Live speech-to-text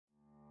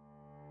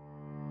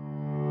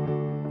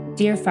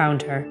Dear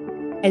Founder.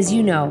 As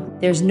you know,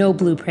 there's no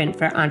blueprint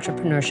for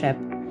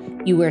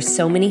entrepreneurship. You wear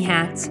so many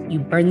hats, you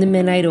burn the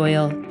midnight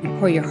oil, you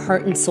pour your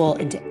heart and soul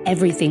into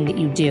everything that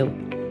you do.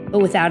 But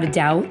without a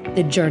doubt,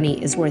 the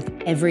journey is worth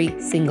every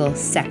single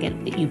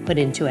second that you put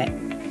into it.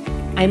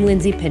 I'm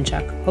Lindsay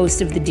Pinchuk,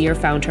 host of the Dear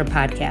Founder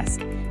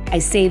podcast. I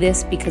say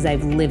this because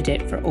I've lived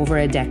it for over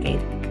a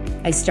decade.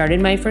 I started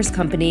my first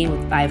company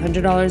with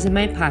 $500 in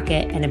my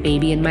pocket and a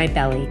baby in my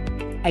belly.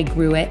 I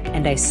grew it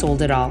and I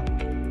sold it all.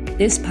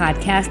 This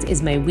podcast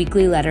is my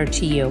weekly letter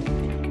to you.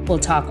 We'll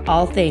talk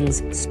all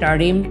things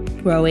starting,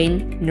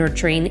 growing,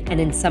 nurturing, and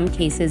in some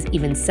cases,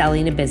 even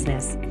selling a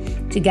business.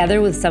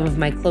 Together with some of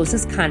my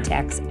closest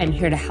contacts, I'm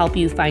here to help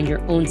you find your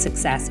own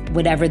success,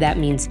 whatever that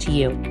means to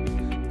you.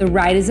 The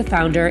ride as a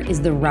founder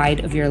is the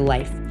ride of your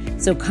life.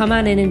 So come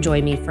on and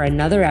join me for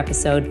another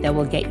episode that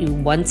will get you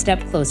one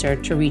step closer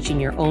to reaching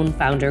your own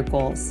founder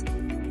goals.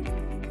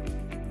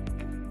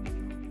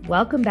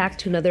 Welcome back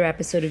to another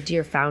episode of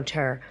Dear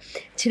Founder.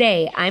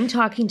 Today, I'm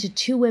talking to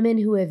two women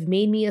who have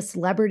made me a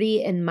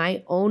celebrity in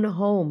my own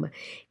home.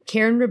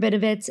 Karen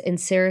Robinovitz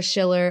and Sara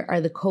Schiller are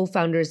the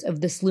co-founders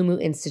of the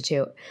Sloomoo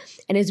Institute.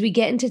 And as we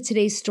get into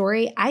today's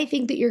story, I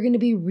think that you're going to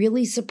be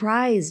really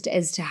surprised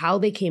as to how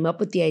they came up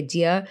with the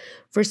idea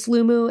for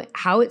Sloomoo,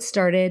 how it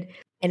started,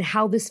 and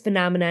how this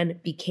phenomenon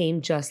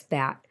became just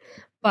that.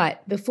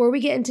 But before we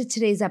get into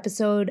today's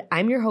episode,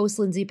 I'm your host,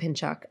 Lindsay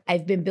Pinchuk.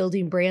 I've been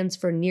building brands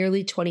for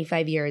nearly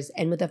 25 years,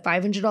 and with a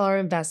 $500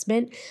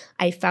 investment,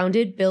 I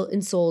founded, built,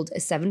 and sold a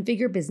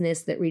seven-figure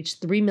business that reached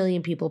 3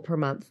 million people per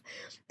month.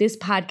 This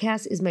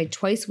podcast is my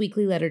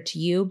twice-weekly letter to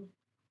you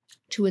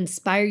to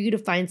inspire you to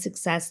find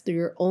success through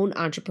your own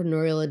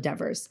entrepreneurial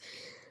endeavors.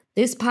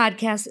 This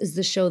podcast is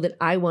the show that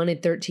I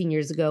wanted 13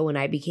 years ago when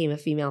I became a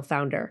female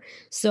founder.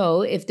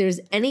 So if there's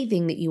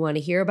anything that you want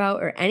to hear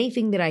about or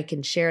anything that I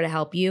can share to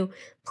help you,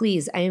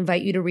 please, I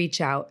invite you to reach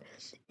out.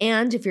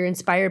 And if you're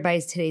inspired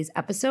by today's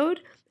episode,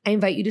 I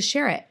invite you to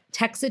share it.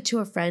 Text it to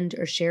a friend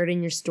or share it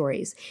in your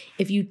stories.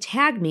 If you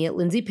tag me at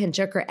Lindsay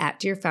Pinchuk or at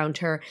Dear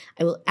Founder,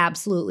 I will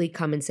absolutely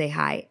come and say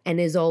hi.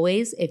 And as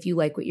always, if you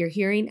like what you're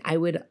hearing, I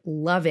would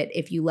love it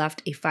if you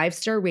left a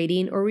 5-star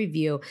rating or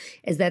review,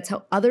 as that's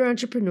how other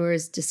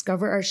entrepreneurs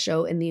discover our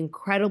show and the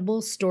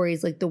incredible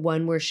stories like the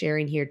one we're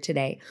sharing here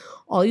today.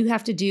 All you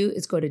have to do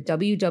is go to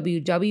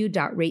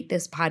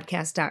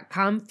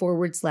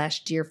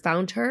www.ratethispodcast.com/Dear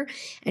Founder,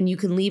 and you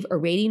can leave a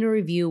rating or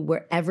review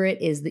wherever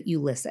it is that you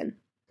listen.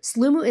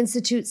 Sloomoo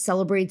Institute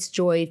celebrates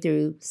joy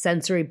through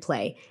sensory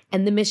play,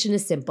 and the mission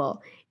is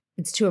simple.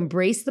 It's to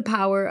embrace the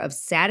power of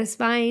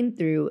satisfying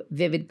through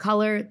vivid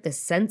color, the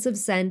sense of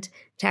scent,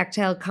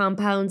 tactile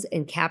compounds,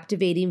 and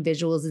captivating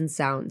visuals and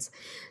sounds.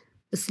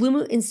 The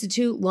Sloomoo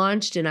Institute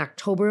launched in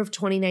October of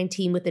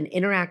 2019 with an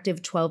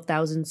interactive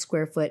 12,000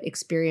 square foot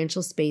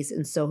experiential space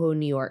in Soho,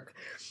 New York.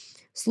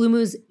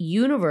 Sloomoo's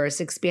universe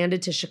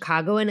expanded to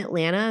Chicago and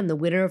Atlanta in the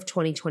winter of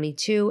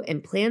 2022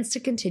 and plans to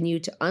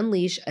continue to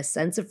unleash a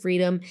sense of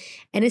freedom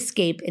and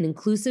escape in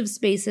inclusive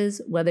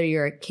spaces, whether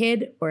you're a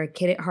kid or a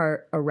kid at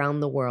heart around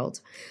the world.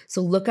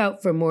 So look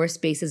out for more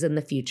spaces in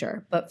the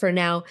future. But for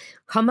now,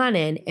 come on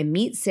in and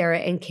meet Sara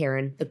and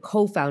Karen, the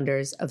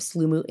co-founders of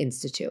Sloomoo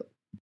Institute.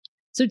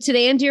 So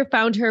today on Dear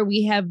Founder,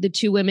 we have the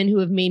two women who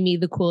have made me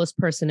the coolest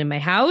person in my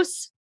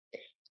house.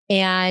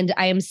 And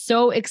I am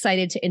so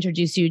excited to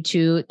introduce you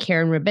to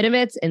Karen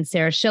Robinovitz and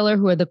Sara Schiller,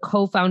 who are the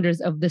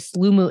co-founders of the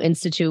Sloomoo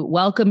Institute.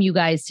 Welcome, you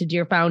guys, to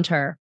Dear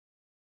Founder.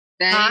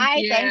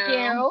 Thank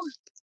you.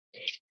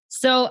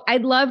 So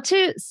I'd love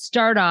to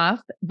start off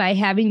by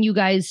having you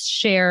guys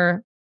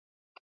share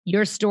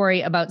your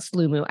story about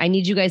Sloomoo. I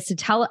need you guys to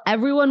tell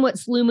everyone what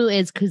Sloomoo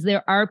is, because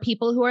there are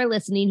people who are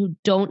listening who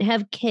don't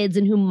have kids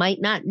and who might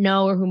not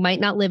know or who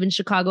might not live in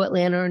Chicago,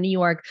 Atlanta, or New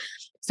York.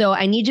 So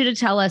I need you to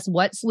tell us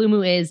what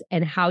Sloomoo is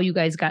and how you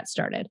guys got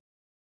started.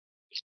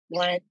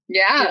 What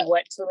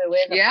Sloomoo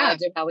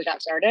is and how we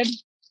got started.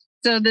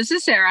 So this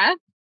is Sara.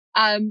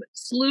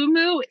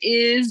 Sloomoo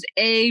is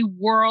a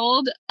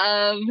world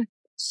of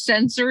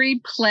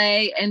sensory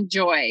play and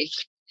joy.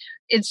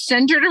 It's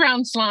centered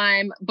around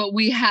slime, but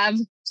we have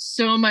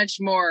so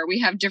much more. We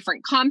have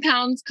different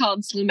compounds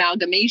called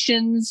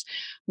sloomalgamations.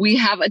 We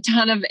have a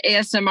ton of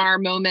ASMR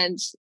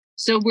moments.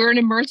 So we're an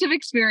immersive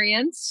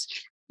experience.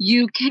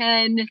 You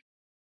can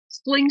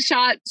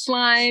slingshot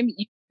slime.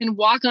 You can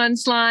walk on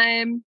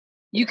slime.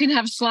 You can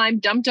have slime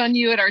dumped on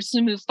you at our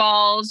Sloomoo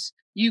Falls.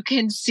 You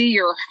can see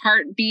your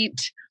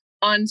heartbeat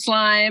on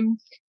slime.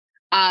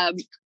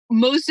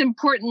 Most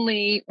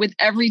importantly, with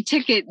every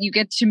ticket, you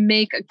get to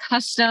make a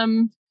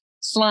custom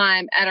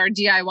slime at our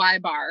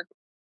DIY bar.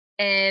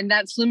 And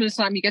that Sloomoo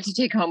slime you get to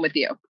take home with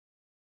you.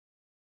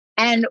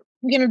 And,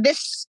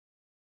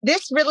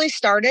 this really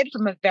started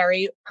from a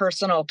very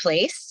personal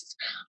place.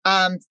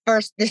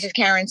 First, this is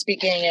Karen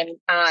speaking, and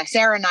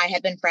Sara and I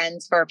have been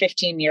friends for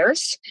 15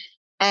 years.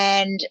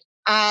 And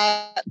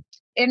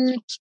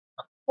in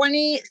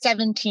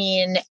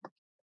 2017,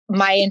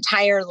 my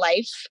entire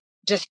life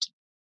just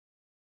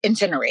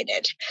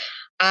incinerated.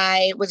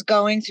 I was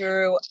going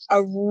through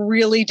a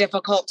really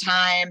difficult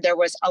time. There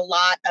was a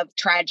lot of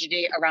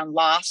tragedy around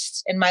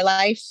loss in my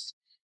life.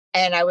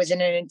 And I was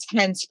in an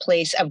intense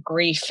place of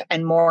grief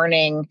and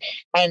mourning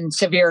and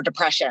severe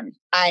depression.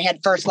 I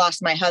had first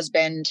lost my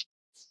husband,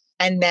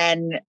 and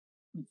then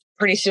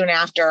pretty soon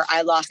after,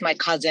 I lost my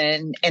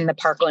cousin in the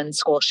Parkland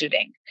school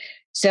shooting.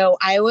 So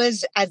I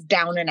was as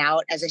down and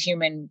out as a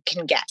human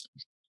can get.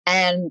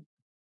 And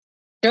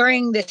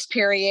during this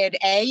period,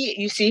 A,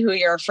 you see who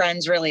your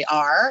friends really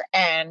are.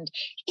 And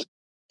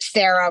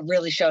Sara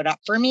really showed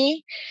up for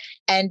me.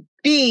 And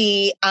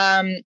B,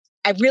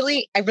 I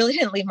really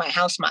didn't leave my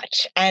house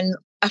much. And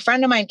a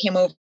friend of mine came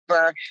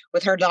over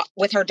with her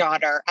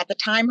daughter. At the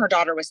time, her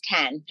daughter was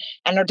 10,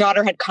 and her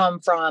daughter had come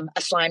from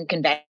a slime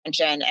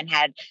convention and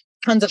had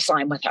tons of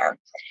slime with her.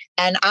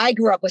 And I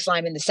grew up with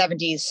slime in the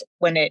 70s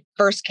when it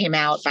first came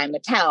out by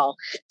Mattel.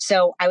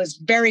 So I was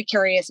very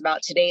curious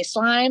about today's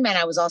slime. And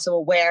I was also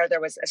aware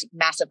there was a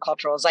massive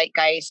cultural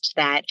zeitgeist,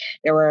 that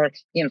there were,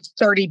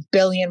 30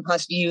 billion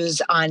plus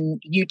views on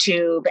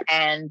YouTube,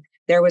 and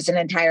there was an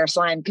entire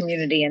slime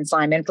community and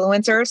slime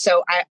influencers.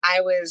 So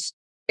I was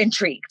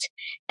intrigued.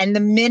 And the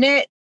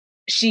minute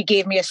she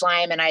gave me a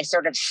slime and I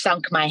sort of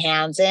sunk my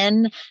hands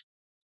in,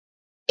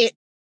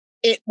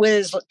 it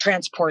was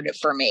transportive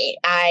for me.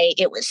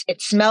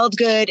 It smelled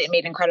good. It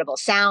made incredible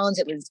sounds.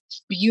 It was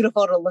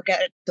beautiful to look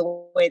at the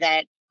way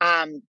that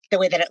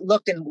it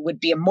looked and would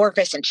be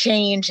amorphous and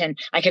change. And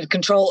I could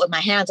control it with my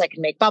hands. I could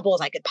make bubbles.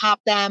 I could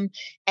pop them.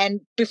 And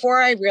before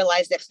I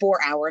realized it, 4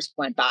 hours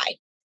went by.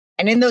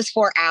 And in those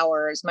 4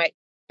 hours,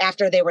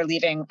 after they were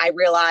leaving, I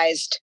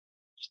realized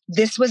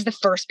this was the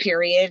first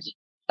period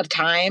of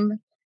time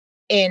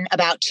in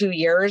about 2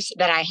 years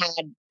that I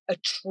had a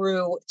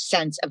true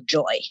sense of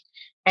joy.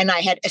 And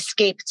I had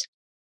escaped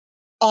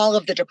all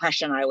of the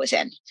depression I was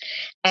in.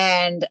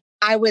 And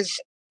I was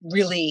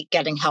really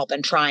getting help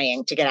and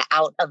trying to get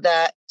out of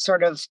the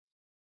sort of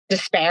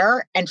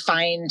despair and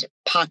find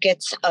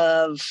pockets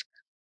of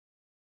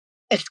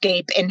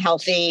escape in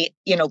healthy,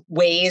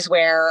 ways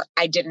where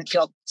I didn't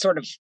feel sort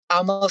of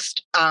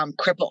almost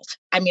crippled.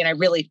 I mean,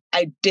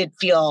 I did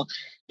feel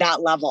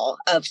that level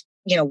of,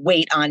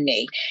 weight on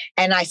me.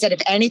 And I said,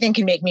 if anything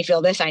can make me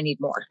feel this, I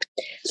need more.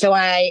 So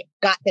I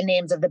got the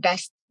names of the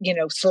best,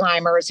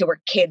 slimers who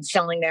were kids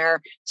selling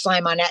their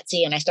slime on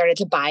Etsy. And I started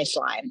to buy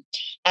slime.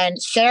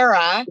 And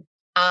Sara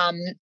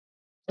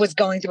was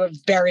going through a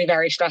very,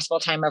 very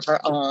stressful time of her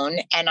own.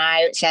 And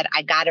I said,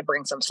 I got to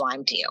bring some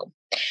slime to you.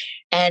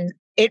 And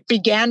it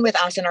began with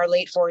us in our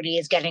late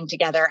 40s getting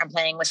together and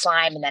playing with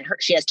slime. And then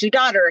she has 2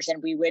 daughters,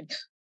 and we would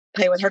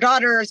play with her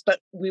daughters,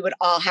 but we would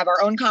all have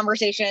our own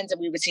conversations,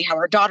 and we would see how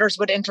her daughters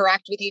would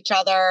interact with each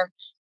other.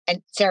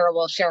 And Sara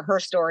will share her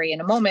story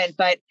in a moment,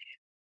 but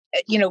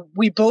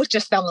we both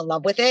just fell in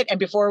love with it. And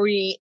before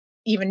we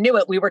even knew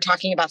it, we were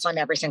talking about slime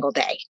every single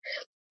day.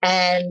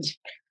 And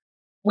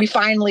we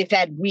finally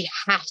said, we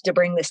have to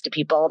bring this to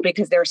people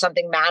because there's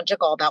something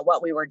magical about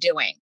what we were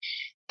doing.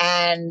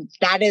 And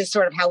that is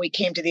sort of how we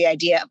came to the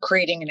idea of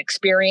creating an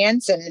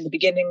experience. And in the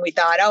beginning, we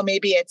thought, oh,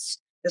 maybe it's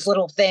this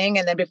little thing.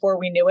 And then before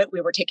we knew it, we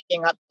were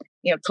taking up,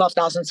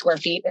 12,000 square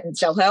feet in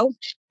Soho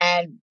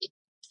and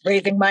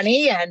raising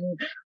money and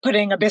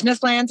putting a business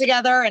plan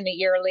together. And a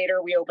year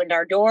later, we opened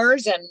our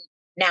doors, and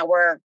now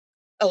we're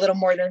a little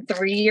more than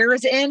 3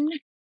 years in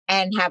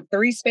and have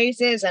 3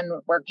 spaces, and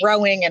we're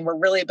growing, and we're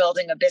really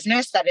building a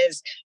business that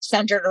is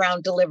centered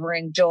around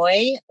delivering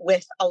joy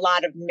with a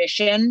lot of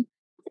mission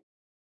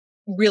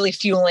really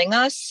fueling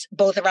us,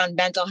 both around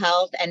mental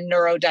health and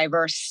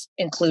neurodiverse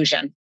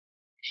inclusion.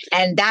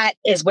 And that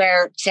is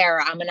where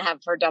Sara, I'm going to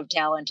have her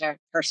dovetail into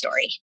her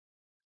story.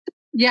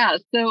 Yeah.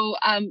 So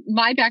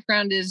my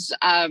background is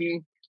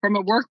from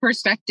a work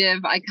perspective,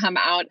 I come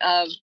out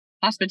of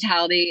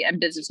hospitality and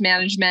business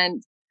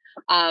management.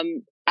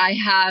 I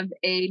have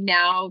a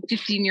now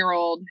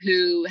 15-year-old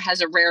who has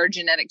a rare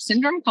genetic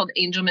syndrome called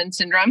Angelman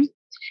syndrome.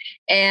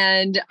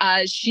 And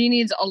she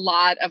needs a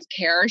lot of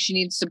care. She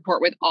needs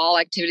support with all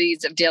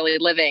activities of daily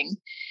living.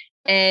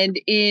 And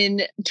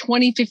in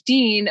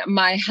 2015,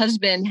 my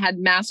husband had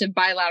massive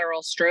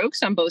bilateral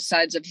strokes on both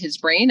sides of his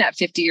brain at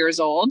 50 years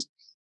old.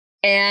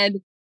 And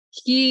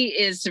he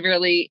is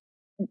severely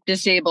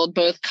disabled,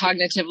 both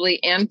cognitively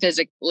and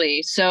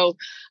physically. So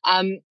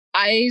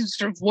I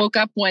sort of woke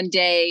up one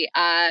day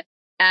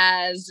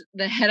as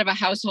the head of a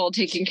household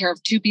taking care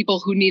of 2 people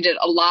who needed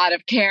a lot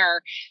of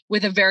care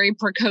with a very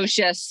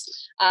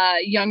precocious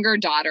younger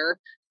daughter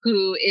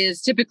who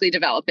is typically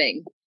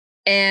developing.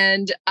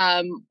 And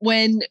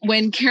when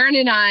Karen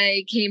and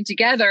I came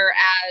together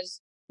as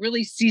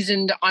really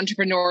seasoned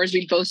entrepreneurs,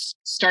 we both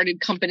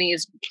started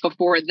companies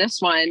before this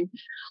one.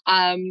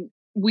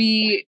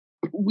 We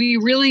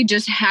really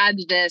just had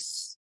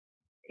this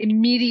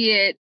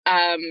immediate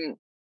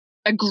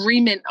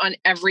agreement on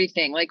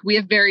everything. Like, we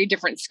have very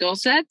different skill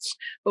sets,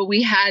 but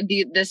we had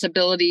this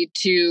ability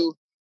to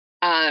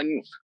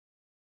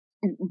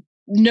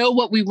know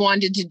what we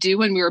wanted to do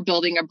when we were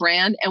building a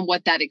brand and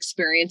what that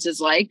experience is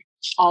like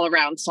all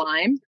around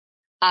slime,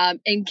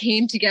 and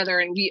came together,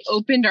 and we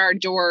opened our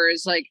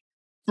doors like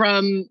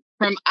from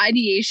from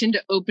ideation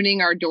to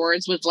opening our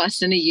doors was less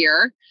than a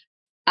year.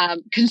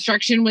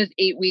 Construction was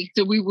 8 weeks.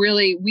 So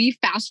we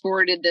fast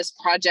forwarded this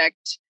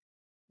project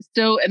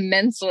so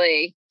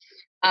immensely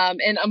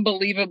and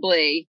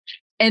unbelievably,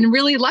 and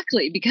really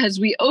luckily, because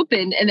we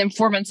opened and then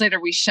 4 months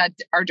later we shut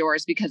our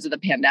doors because of the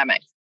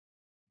pandemic.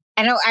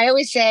 I know I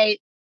always say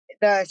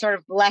the sort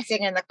of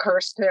blessing and the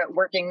curse to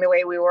working the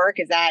way we work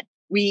is that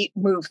we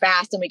move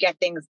fast and we get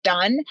things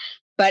done.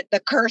 But the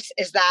curse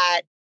is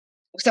that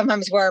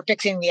sometimes we're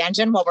fixing the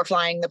engine while we're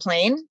flying the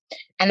plane.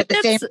 And at the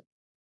same time,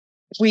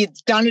 if we've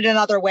done it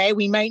another way,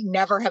 we might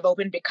never have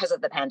opened because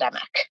of the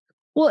pandemic.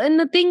 Well, and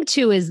the thing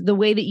too is the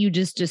way that you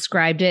just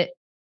described it,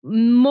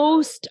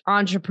 most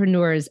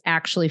entrepreneurs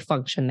actually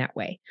function that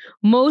way.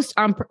 Most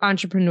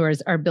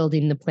entrepreneurs are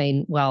building the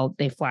plane while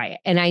they fly it.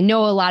 And I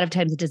know a lot of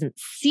times it doesn't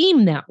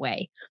seem that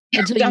way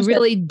until you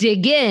really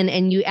dig in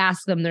and you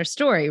ask them their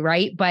story,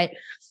 right? But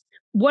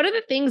one of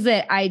the things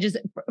that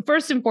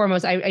first and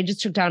foremost, I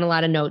just took down a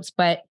lot of notes,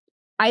 but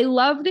I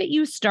love that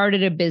you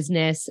started a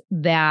business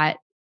that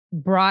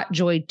brought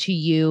joy to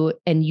you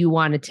and you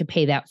wanted to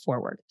pay that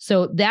forward.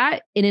 So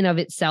that in and of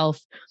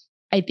itself,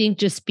 I think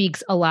just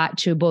speaks a lot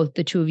to both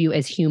the two of you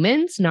as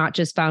humans, not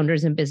just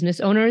founders and business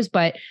owners,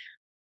 but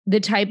the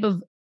type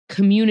of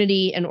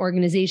community and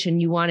organization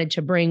you wanted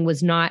to bring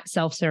was not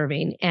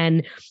self-serving.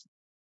 And,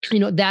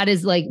 that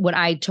is like what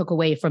I took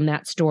away from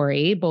that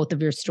story, both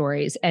of your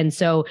stories. And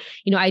so,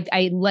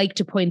 I like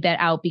to point that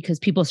out because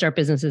people start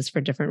businesses for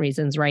different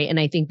reasons, right? And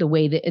I think the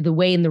way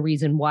and the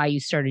reason why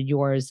you started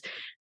yours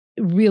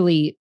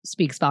really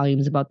speaks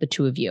volumes about the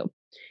two of you.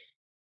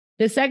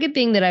 The second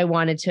thing that I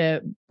wanted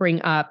to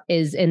bring up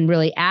and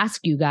really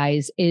ask you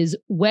guys is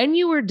when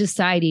you were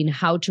deciding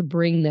how to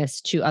bring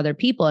this to other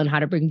people and how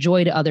to bring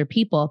joy to other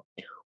people,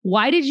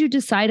 why did you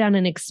decide on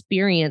an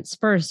experience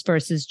first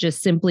versus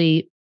just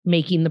simply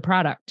making the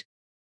product?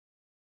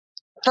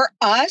 For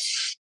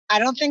us, I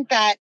don't think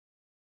that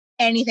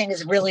anything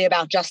is really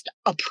about just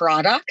a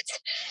product.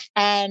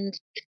 And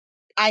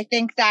I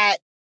think that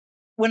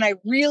when I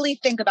really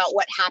think about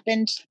what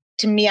happened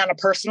to me on a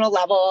personal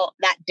level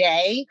that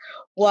day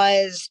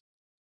was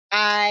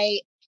I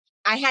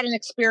had an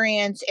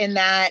experience in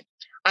that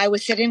I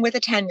was sitting with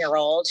a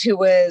 10-year-old who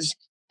was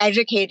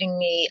educating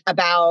me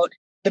about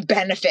the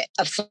benefit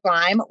of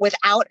slime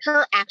without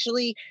her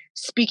actually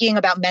speaking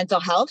about mental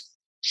health.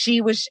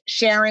 She was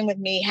sharing with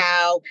me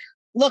how,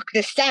 look,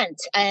 the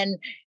scent and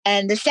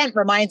the scent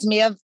reminds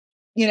me of,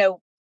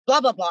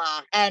 blah, blah,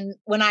 blah. And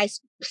when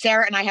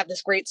Sarah and I have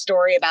this great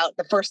story about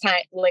the first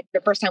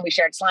time we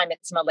shared slime,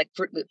 it smelled like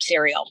Fruit Loop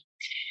cereal.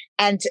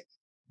 And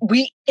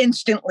we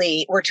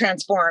instantly were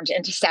transformed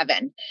into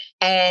 7.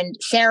 And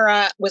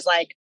Sarah was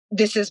like,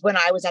 this is when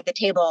I was at the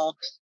table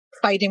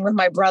fighting with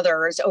my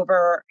brothers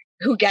over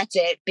who gets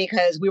it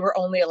because we were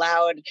only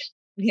allowed,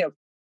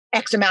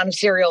 X amount of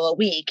cereal a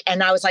week.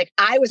 And I was like,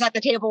 I was at the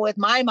table with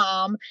my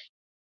mom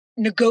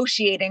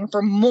negotiating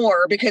for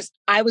more because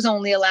I was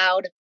only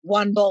allowed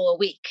 1 bowl a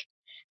week.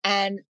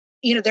 And,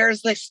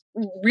 there's this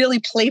really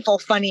playful,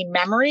 funny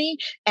memory,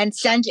 and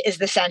scent is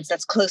the sense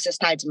that's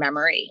closest tied to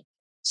memory.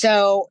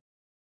 So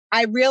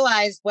I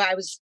realized when I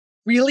was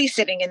really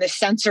sitting in this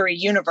sensory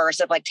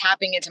universe of like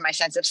tapping into my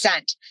sense of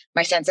scent,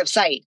 my sense of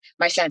sight,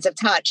 my sense of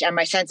touch, and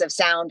my sense of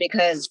sound,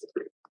 because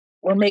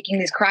we're making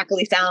these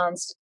crackly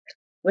sounds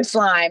with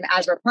slime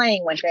as we're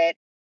playing with it.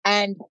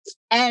 And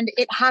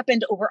it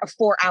happened over a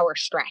 4-hour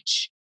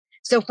stretch.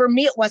 So for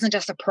me, it wasn't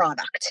just a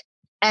product.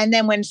 And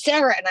then when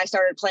Sarah and I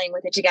started playing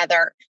with it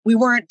together, we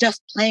weren't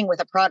just playing with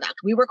a product.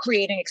 We were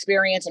creating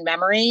experience and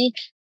memory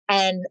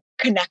and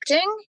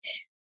connecting.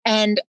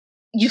 And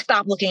you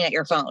stop looking at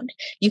your phone.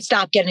 You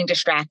stop getting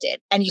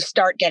distracted and you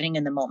start getting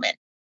in the moment.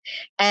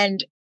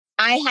 And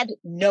I had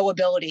no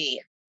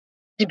ability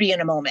to be in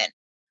a moment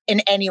in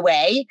any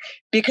way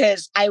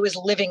because I was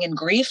living in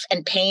grief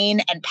and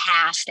pain and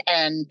past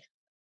and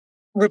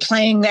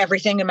replaying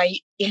everything in my,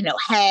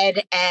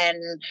 head.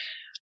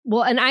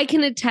 And I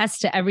can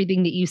attest to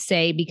everything that you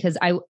say because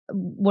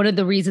one of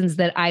the reasons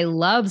that I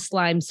love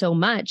slime so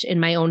much in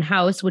my own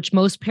house, which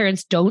most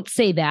parents don't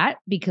say that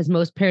because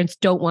most parents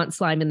don't want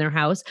slime in their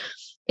house,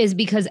 is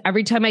because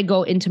every time I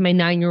go into my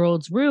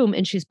 9-year-old's room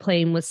and she's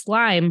playing with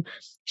slime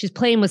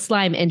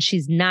and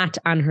she's not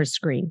on her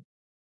screen.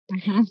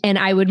 Mm-hmm. And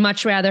I would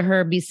much rather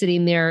her be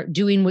sitting there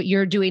doing what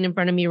you're doing in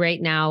front of me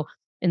right now.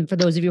 And for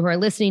those of you who are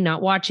listening,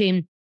 not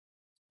watching,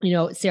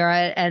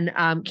 Sarah and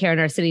Karen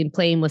are sitting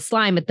playing with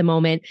slime at the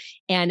moment.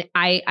 And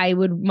I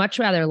would much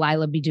rather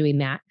Lila be doing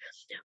that.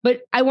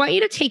 But I want you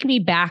to take me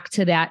back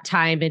to that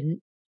time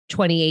in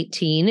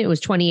 2018. It was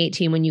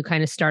 2018 when you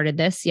kind of started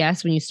this.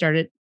 Yes. When you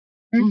started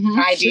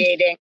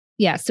ideating.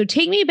 Yeah. So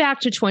take me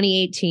back to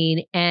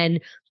 2018 and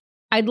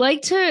I'd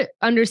like to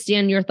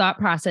understand your thought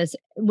process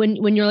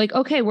when you're like,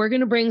 okay, we're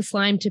going to bring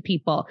slime to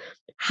people.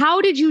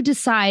 How did you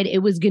decide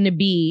it was going to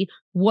be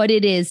what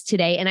it is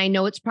today? And I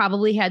know it's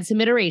probably had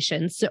some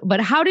iterations, but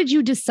how did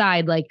you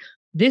decide like,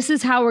 this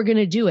is how we're going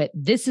to do it?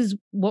 This is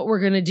what we're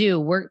going to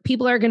do.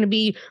 People are going to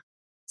be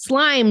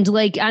slimed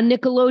like on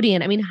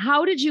Nickelodeon. I mean,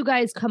 how did you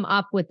guys come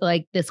up with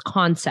like this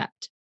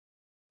concept?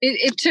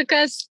 It took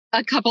us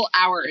a couple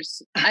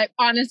hours,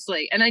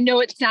 honestly. And I know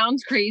it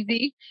sounds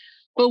crazy,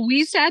 but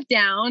we sat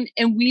down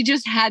and we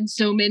just had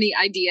so many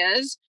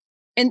ideas.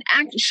 And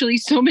actually,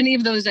 so many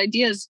of those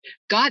ideas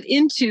got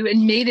into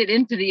and made it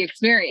into the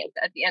experience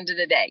at the end of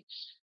the day.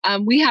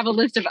 We have a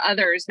list of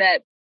others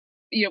that,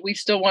 we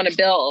still want to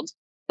build,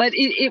 but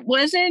it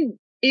wasn't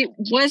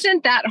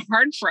that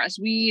hard for us.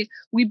 We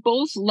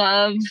both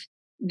love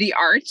the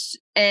arts.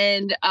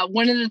 And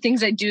one of the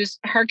things I do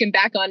harken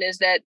back on is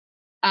that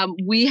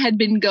we had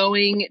been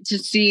going to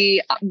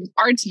see,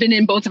 art's been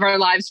in both of our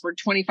lives for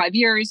 25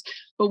 years,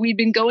 but we'd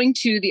been going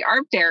to the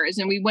art fairs,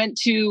 and we went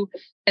to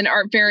an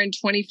art fair in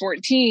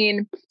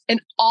 2014,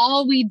 and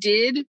all we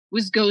did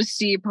was go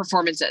see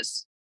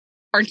performances,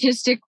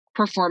 artistic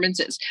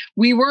performances.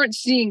 We weren't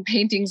seeing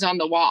paintings on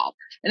the wall.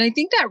 And I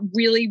think that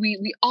really,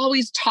 we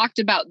always talked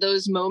about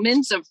those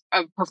moments of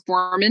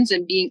performance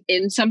and being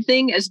in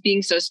something as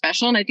being so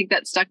special. And I think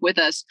that stuck with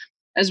us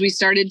as we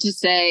started to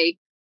say,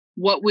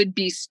 what would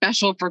be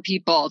special for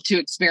people to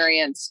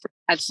experience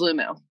at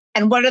Sloomoo?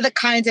 And what are the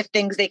kinds of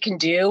things they can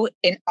do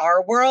in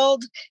our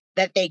world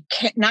that they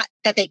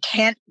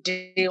can't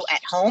do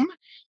at home?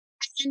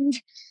 And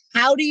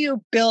how do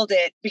you build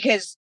it?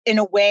 Because in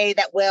a way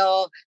that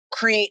will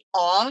create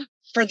awe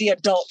for the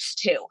adults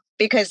too.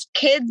 Because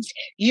kids,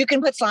 you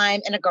can put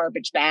slime in a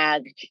garbage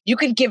bag. You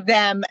can give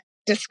them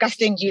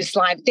disgusting used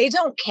slime. They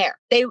don't care.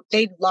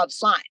 They love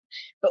slime.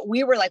 But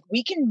we were like,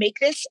 we can make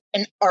this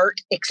an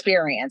art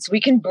experience. We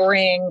can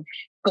bring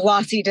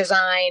glossy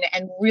design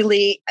and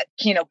really,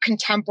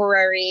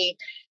 contemporary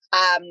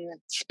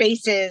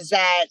spaces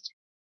that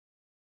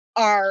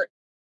are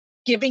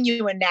giving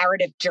you a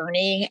narrative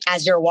journey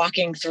as you're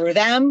walking through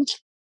them,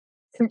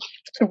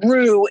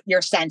 through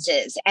your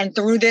senses, and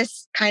through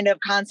this kind of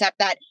concept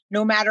that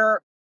no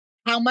matter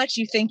how much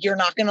you think you're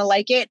not going to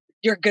like it,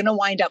 you're going to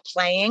wind up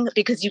playing,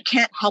 because you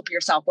can't help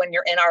yourself when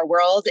you're in our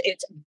world.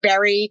 It's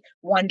very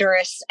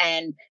wondrous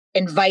and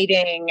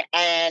inviting,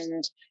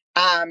 and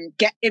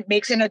it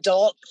makes an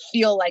adult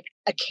feel like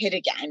a kid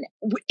again,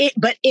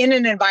 but in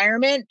an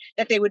environment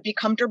that they would be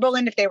comfortable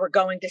in if they were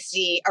going to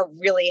see a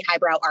really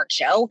highbrow art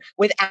show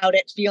without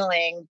it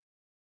feeling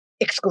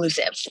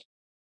exclusive.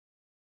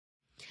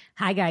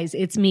 Hi guys,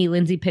 it's me,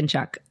 Lindsay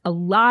Pinchuk. A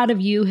lot of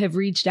you have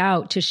reached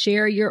out to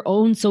share your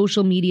own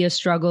social media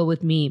struggle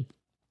with me.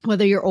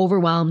 Whether you're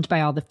overwhelmed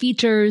by all the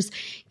features,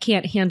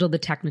 can't handle the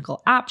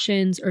technical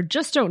options, or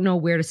just don't know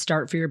where to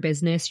start for your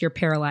business, you're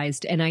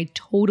paralyzed. And I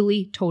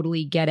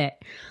totally get it.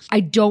 I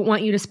don't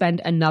want you to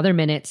spend another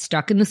minute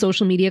stuck in the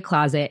social media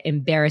closet,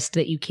 embarrassed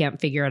that you can't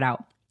figure it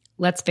out.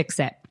 Let's fix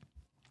it.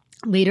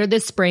 Later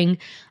this spring,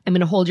 I'm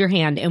going to hold your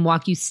hand and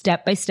walk you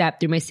step by step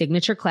through my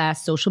signature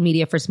class, Social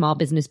Media for Small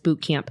Business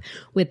Bootcamp.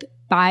 With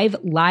 5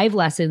 live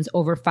lessons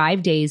over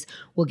 5 days,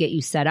 we'll get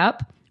you set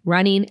up,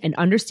 running, and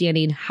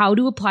understanding how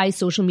to apply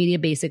social media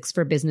basics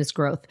for business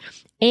growth.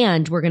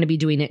 And we're going to be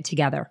doing it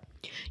together.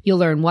 You'll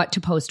learn what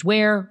to post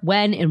where,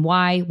 when, and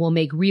why. We'll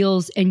make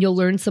reels, and you'll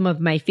learn some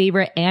of my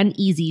favorite and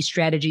easy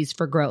strategies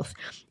for growth.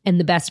 And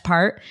the best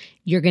part,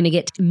 you're going to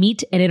get to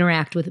meet and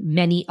interact with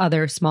many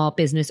other small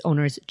business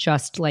owners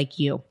just like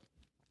you.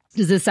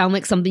 Does this sound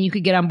like something you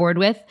could get on board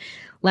with?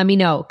 Let me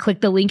know.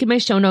 Click the link in my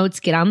show notes,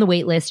 get on the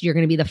wait list. You're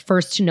going to be the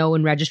first to know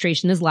when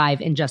registration is live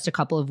in just a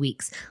couple of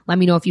weeks. Let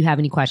me know if you have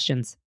any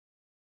questions.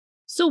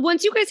 So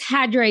once you guys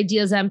had your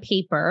ideas on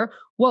paper,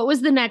 what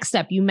was the next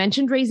step? You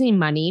mentioned raising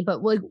money,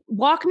 but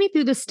walk me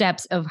through the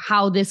steps of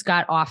how this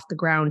got off the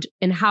ground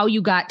and how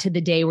you got to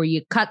the day where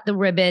you cut the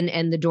ribbon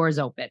and the doors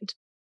opened.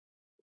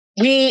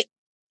 We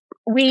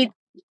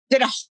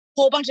did a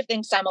whole bunch of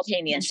things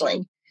simultaneously.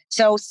 Mm-hmm.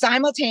 So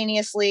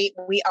simultaneously,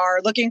 we are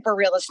looking for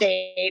real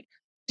estate,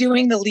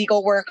 doing the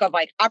legal work of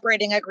like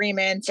operating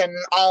agreements and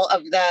all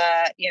of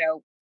the,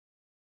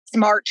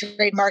 smart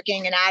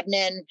trademarking and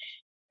admin.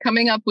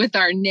 Coming up with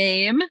our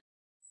name,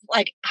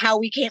 like how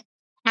we came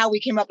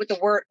up with the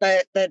word,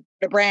 the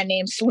brand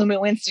name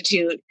Sloomoo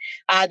Institute.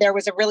 There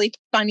was a really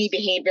funny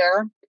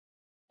behavior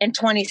in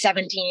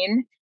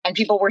 2017, and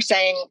people were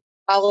saying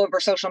all over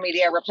social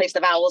media, replace the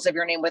vowels of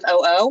your name with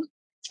OO.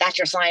 That's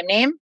your slime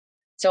name.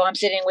 So I'm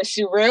sitting with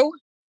Suru.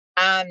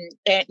 And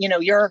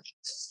you're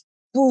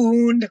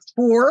Foond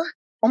Four.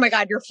 Oh my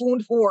God, you're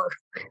Foond Four.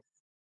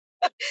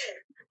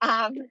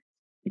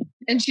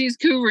 And she's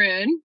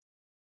Kurun.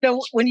 So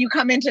when you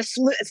come into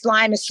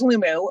slime is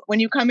Sloomoo.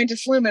 When you come into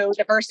Sloomoo,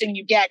 the first thing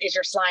you get is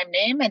your slime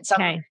name, and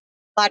some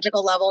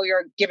logical level,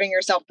 you're giving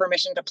yourself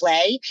permission to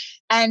play.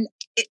 And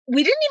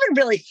we didn't even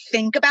really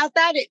think about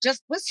that. It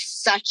just was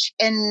such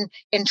an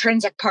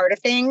intrinsic part of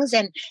things.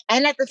 And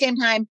at the same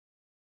time,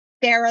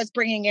 Sara's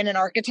bringing in an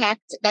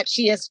architect that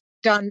she has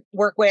done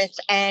work with,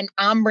 and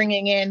I'm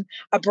bringing in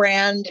a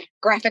brand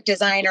graphic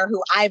designer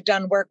who I've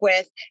done work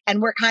with.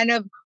 And we're kind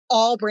of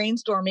all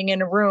brainstorming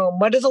in a room.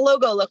 What does a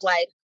logo look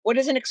like? What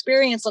does an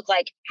experience look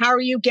like? How are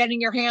you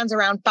getting your hands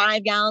around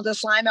 5 gallons of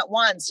slime at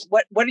once?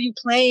 What are you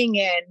playing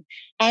in?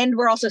 And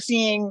we're also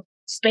seeing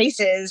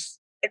spaces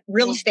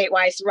real estate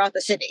wise throughout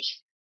the city.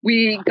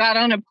 We got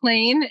on a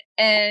plane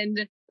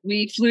and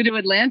we flew to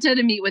Atlanta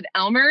to meet with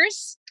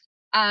Elmer's.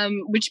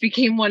 which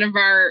became one of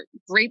our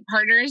great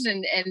partners.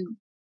 And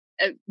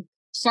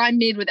slime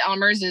made with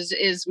Elmer's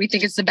is we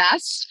think it's the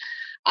best.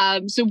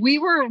 So we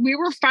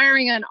were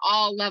firing on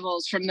all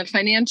levels, from the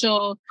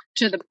financial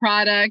to the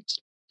product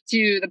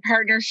to the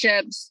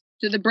partnerships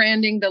to the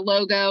branding, the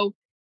logo,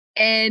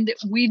 and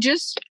we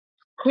just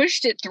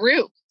pushed it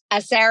through.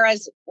 As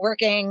Sarah's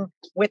working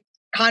with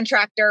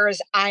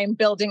contractors, I'm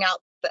building out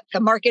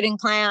the marketing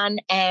plan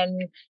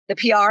and the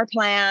PR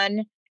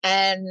plan.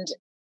 And,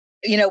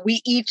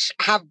 we each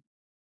have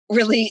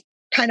really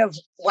kind of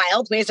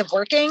wild ways of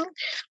working.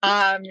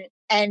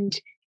 And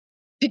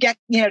to get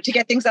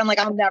things done, like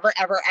I'll never,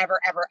 ever, ever,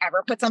 ever,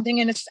 ever put something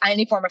in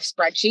any form of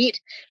spreadsheet,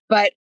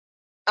 but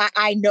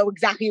I know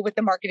exactly what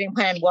the marketing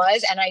plan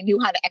was and I knew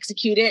how to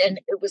execute it. And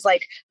it was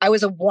like, I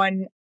was a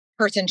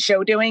one-person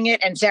show doing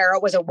it, and Sarah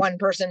was a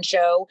one-person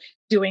show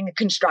doing the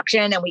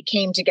construction. And we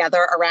came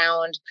together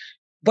around,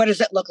 what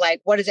does it look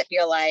like? What does it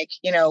feel like?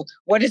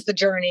 What is the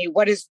journey?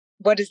 What is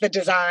the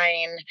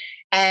design?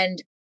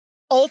 And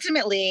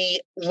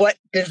ultimately, what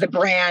does the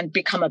brand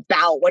become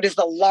about? What is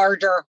the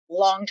larger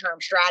long-term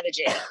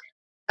strategy?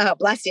 Oh,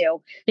 bless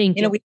you. Thank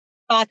you. We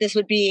thought this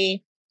would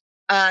be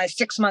a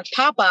 6-month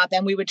pop-up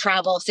and we would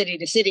travel city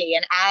to city.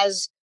 And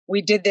as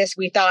we did this,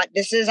 we thought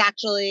this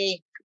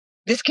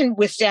can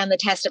withstand the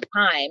test of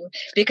time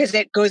because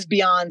it goes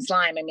beyond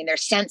slime. I mean,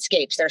 there's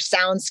scentscapes, there's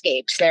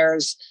soundscapes,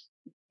 there's,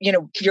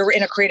 you're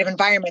in a creative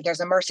environment, there's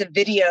immersive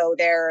video,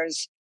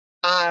 there's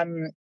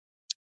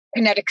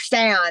kinetic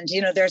sand,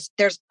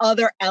 there's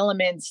other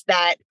elements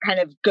that kind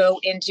of go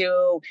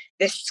into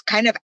this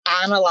kind of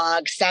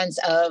analog sense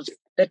of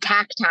the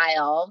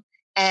tactile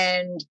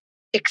and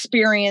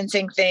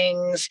experiencing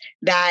things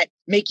that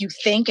make you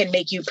think and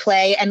make you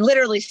play, and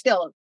literally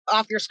still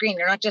off your screen.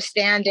 You're not just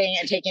standing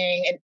and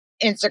taking an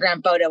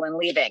Instagram photo and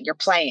leaving, you're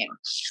playing.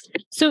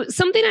 So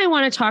something I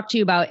want to talk to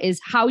you about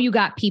is how you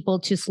got people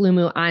to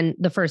Sloomoo on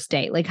the first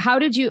day. Like, how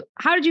did you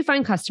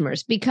find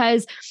customers?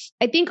 Because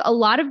I think a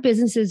lot of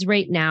businesses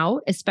right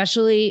now,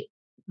 especially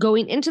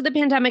going into the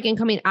pandemic and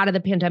coming out of the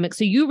pandemic,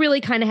 so you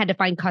really kind of had to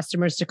find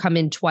customers to come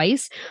in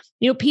twice.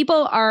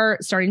 People are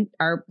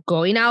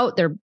going out,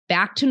 they're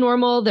back to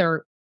normal,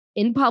 they're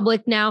in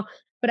public now.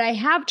 But I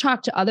have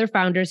talked to other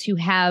founders who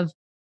have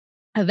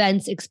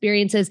events,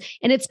 experiences,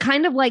 and it's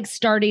kind of like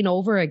starting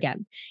over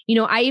again.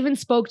 I even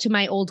spoke to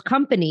my old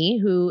company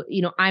who,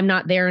 I'm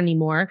not there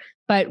anymore,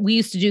 but we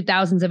used to do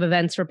thousands of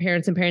events for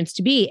parents and parents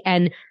to be.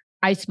 And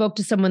I spoke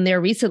to someone there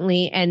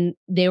recently and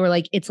they were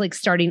like, it's like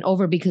starting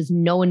over because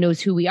no one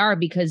knows who we are,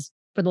 because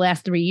for the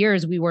last 3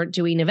 years, we weren't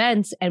doing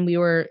events and we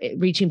were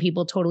reaching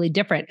people totally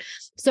different.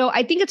 So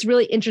I think it's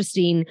really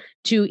interesting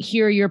to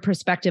hear your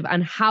perspective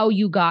on how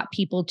you got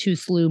people to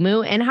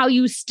Sloomoo and how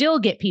you still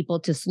get people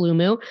to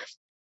Sloomoo.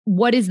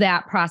 What is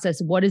that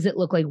process? What does it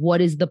look like? What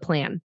is the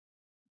plan?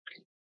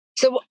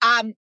 So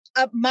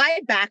my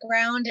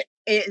background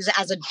is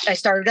I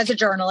started as a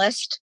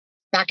journalist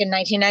back in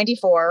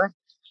 1994,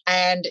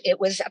 and it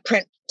was a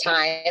print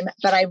time,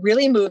 but I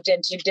really moved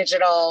into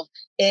digital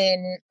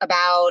in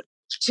about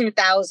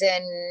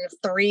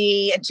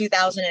 2003 and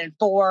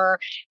 2004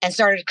 and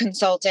started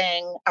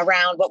consulting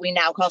around what we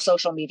now call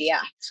social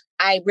media.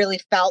 I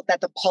really felt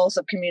that the pulse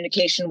of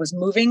communication was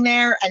moving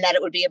there and that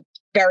it would be a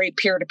very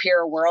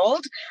peer-to-peer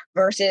world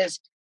versus,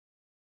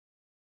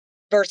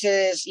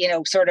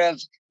 sort of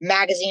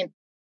magazine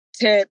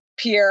to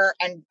peer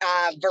and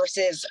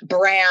versus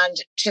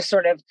brand, just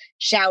sort of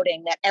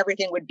shouting that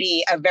everything would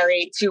be a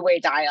very two-way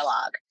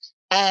dialogue.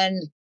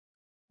 And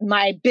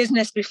my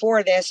business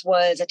before this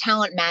was a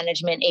talent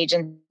management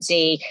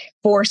agency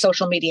for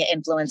social media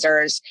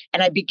influencers.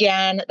 And I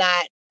began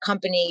that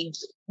company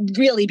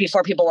really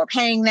before people were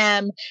paying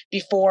them,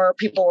 before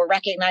people were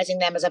recognizing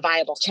them as a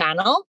viable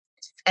channel.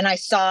 And I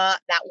saw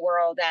that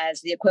world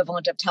as the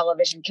equivalent of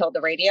television killed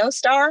the radio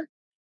star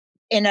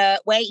in a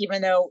way,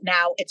 even though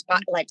now it's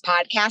like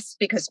podcasts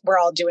because we're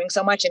all doing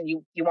so much and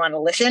you want to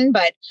listen.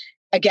 But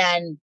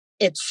again,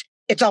 it's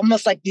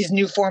almost like these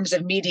new forms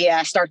of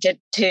media start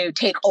to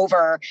take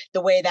over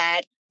the way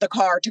that the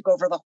car took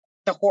over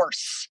the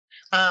horse,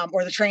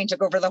 or the train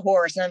took over the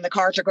horse, and then the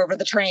car took over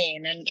the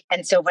train.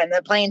 And so when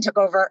the plane took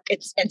over,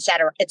 it's et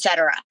cetera, et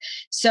cetera.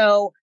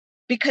 So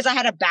because I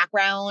had a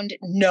background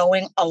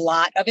knowing a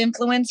lot of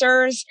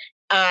influencers,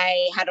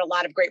 I had a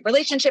lot of great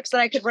relationships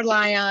that I could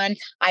rely on.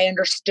 I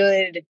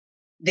understood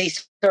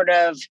these sort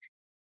of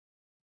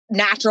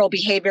natural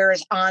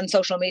behaviors on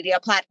social media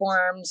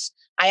platforms.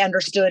 I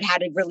understood how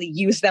to really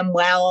use them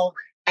well.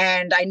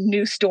 And I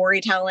knew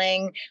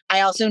storytelling. I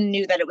also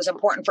knew that it was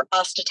important for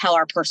us to tell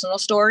our personal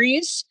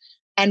stories.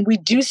 And we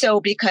do so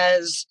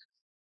because,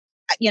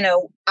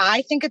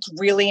 I think it's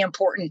really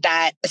important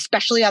that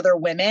especially other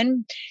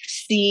women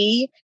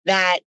see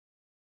that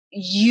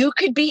you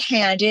could be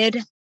handed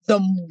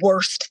the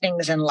worst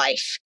things in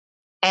life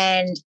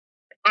and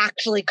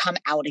actually come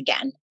out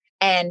again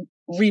and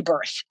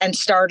rebirth and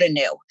start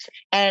anew.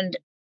 And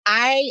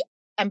I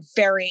am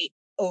very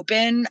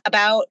open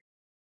about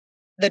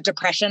the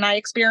depression I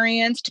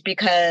experienced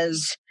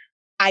because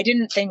I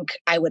didn't think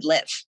I would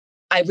live.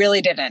 I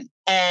really didn't.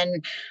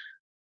 And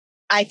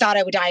I thought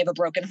I would die of a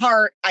broken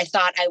heart. I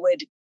thought I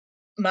would,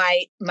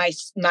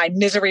 my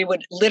misery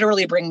would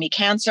literally bring me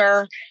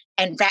cancer.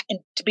 And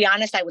to be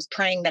honest, I was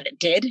praying that it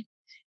did.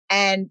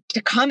 And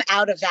to come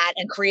out of that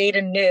and create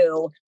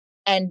anew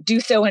and do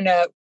so in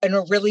a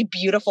really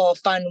beautiful,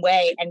 fun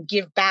way and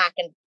give back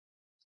and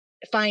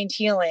find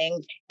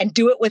healing and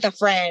do it with a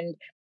friend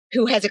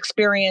who has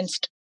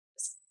experienced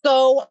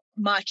so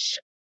much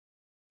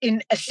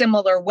in a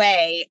similar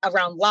way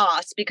around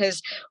loss,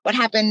 because what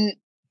happened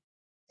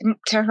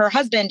to her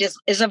husband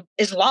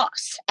is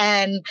loss,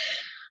 and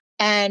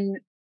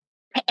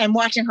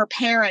watching her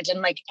parent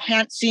and like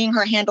seeing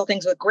her handle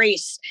things with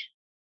grace.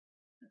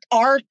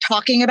 Our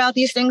talking about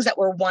these things that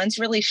were once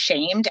really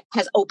shamed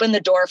has opened the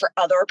door for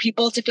other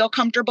people to feel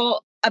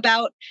comfortable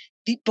about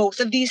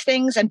both of these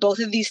things. And both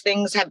of these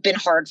things have been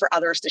hard for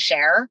others to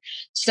share.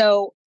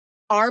 So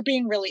our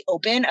being really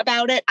open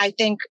about it, I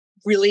think,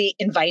 really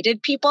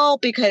invited people,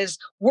 because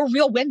we're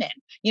real women.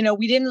 You know,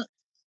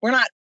 we're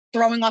not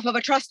throwing off of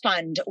a trust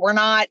fund. We're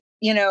not,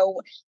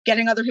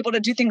 getting other people to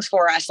do things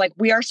for us. Like,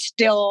 we are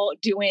still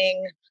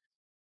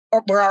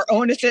we're our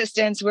own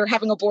assistants. We're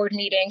having a board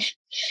meeting.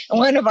 And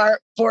one of our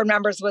board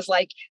members was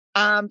like,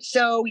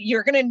 so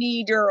you're going to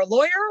need your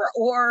lawyer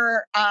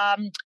or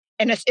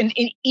an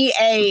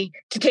EA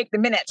to take the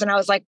minutes. And I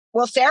was like,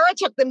 well, Sara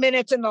took the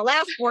minutes in the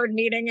last board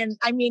meeting. And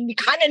I mean, we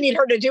kind of need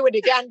her to do it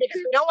again, because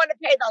we don't want to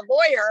pay the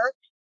lawyer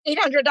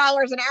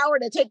 $800 an hour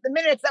to take the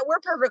minutes that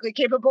we're perfectly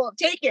capable of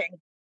taking.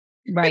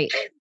 Right.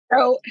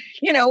 So,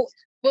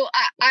 well,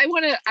 I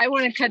want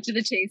to cut to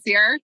the chase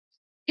here.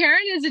 Karen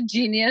is a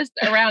genius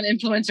around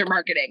influencer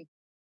marketing.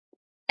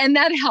 And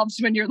that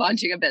helps when you're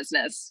launching a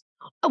business.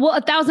 Well,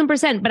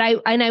 1,000%. But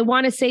I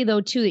want to say,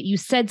 though, too, that you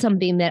said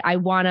something that I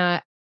want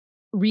to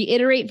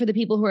reiterate for the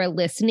people who are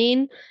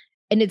listening.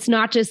 And it's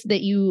not just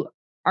that you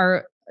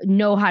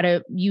know how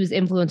to use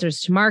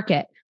influencers to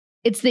market.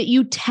 It's that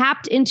you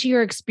tapped into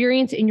your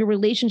experience in your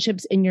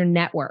relationships in your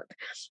network.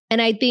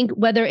 And I think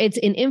whether it's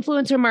in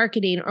influencer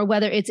marketing or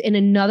whether it's in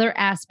another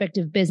aspect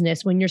of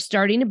business, when you're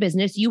starting a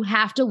business, you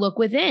have to look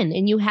within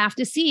and you have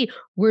to see,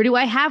 where do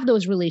I have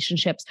those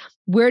relationships?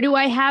 Where do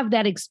I have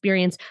that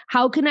experience?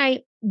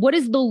 What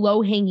is the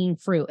low-hanging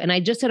fruit? And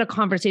I just had a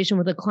conversation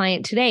with a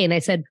client today, and I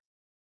said,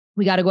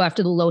 we got to go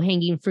after the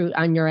low-hanging fruit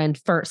on your end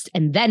first,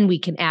 and then we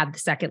can add the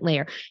second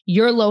layer.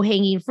 Your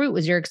low-hanging fruit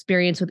was your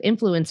experience with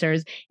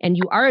influencers, and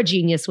you are a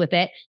genius with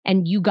it,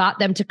 and you got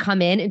them to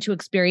come in and to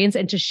experience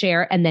and to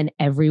share, and then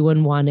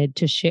everyone wanted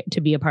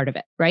to be a part of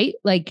it, right?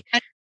 Like,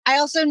 I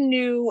also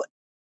knew,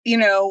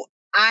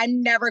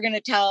 I'm never going to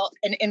tell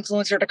an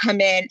influencer to come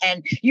in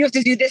and you have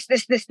to do this,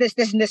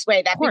 and this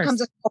way. That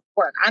becomes a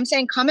work. I'm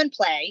saying, come and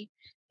play.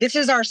 This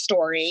is our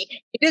story.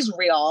 It is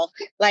real.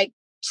 Like,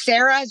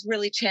 Sara has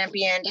really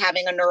championed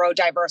having a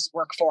neurodiverse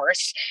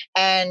workforce,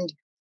 and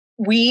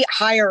we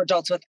hire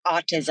adults with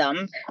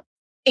autism.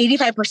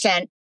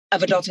 85%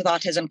 of adults with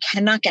autism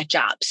cannot get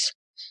jobs.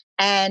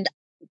 And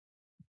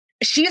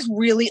she's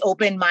really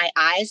opened my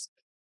eyes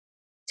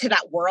to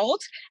that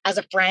world as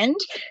a friend,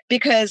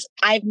 because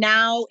I've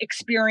now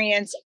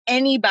experienced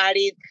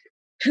anybody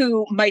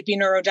who might be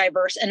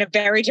neurodiverse in a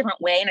very different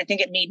way. And I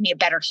think it made me a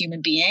better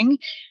human being.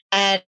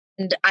 And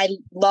I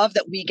love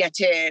that we get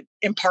to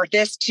impart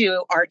this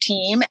to our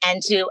team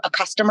and to a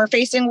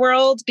customer-facing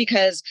world,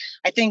 because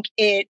I think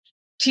it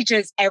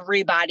teaches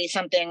everybody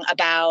something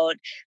about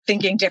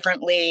thinking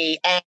differently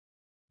and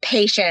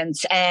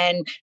patience,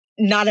 and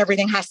not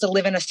everything has to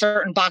live in a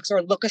certain box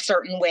or look a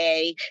certain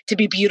way to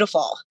be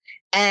beautiful.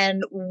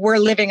 And we're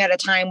living at a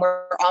time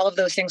where all of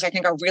those things, I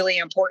think, are really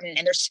important.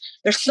 And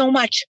there's so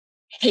much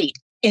hate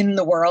in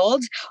the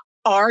world.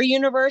 Our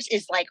universe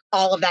is like,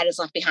 all of that is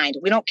left behind.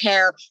 We don't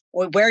care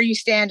where you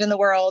stand in the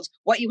world,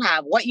 what you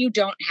have, what you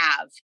don't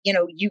have.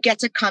 You get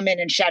to come in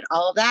and shed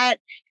all of that,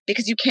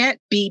 because you can't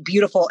be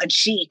beautiful and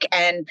chic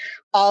and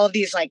all of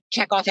these, like,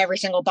 check off every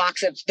single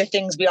box of the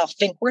things we all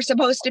think we're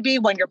supposed to be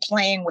when you're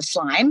playing with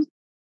slime.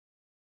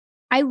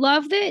 I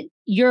love that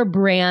your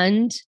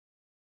brand,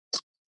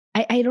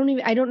 I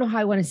don't know how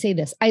I want to say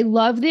this. I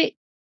love that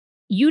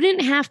you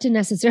didn't have to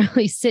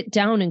necessarily sit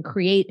down and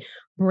create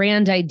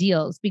brand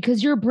ideals,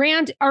 because your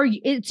brand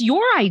it's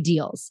your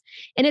ideals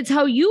and it's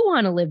how you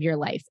want to live your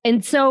life.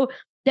 And so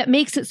that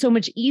makes it so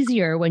much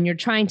easier when you're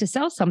trying to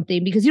sell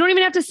something, because you don't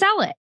even have to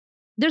sell it.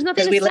 There's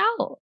nothing to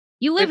sell.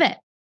 You live it.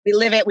 We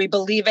live it. We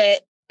believe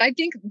it. I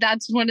think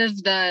that's one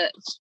of the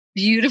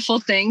beautiful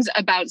things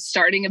about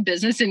starting a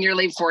business in your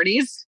late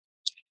 40s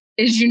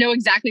is you know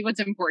exactly what's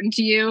important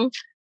to you.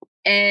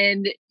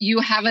 And you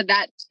have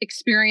that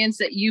experience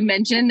that you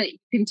mentioned that you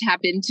can tap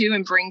into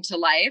and bring to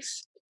life.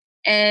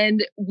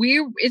 And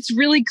it's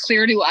really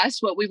clear to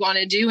us what we want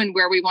to do and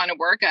where we want to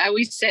work. I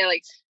always say,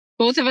 like,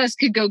 both of us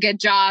could go get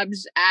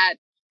jobs at,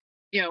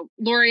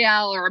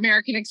 L'Oreal or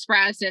American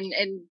Express and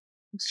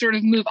sort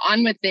of move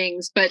on with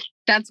things, but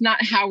that's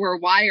not how we're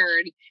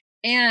wired.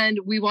 And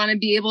we want to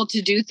be able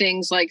to do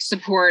things like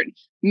support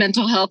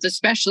mental health,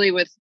 especially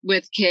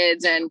with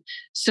kids, and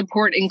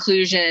support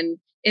inclusion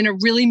in a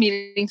really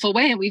meaningful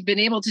way. And we've been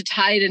able to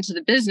tie it into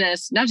the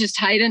business, not just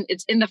tie it in,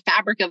 it's in the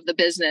fabric of the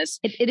business.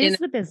 It is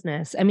the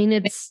business. I mean,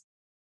 it's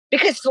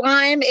because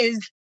slime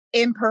is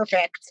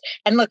imperfect.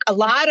 And look, a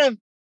lot of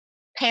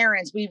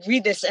parents, we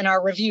read this in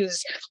our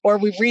reviews or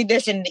we read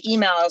this in the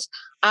emails.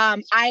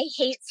 I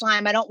hate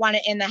slime. I don't want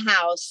it in the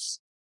house.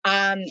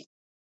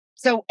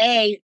 So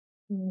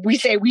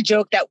we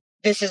joke that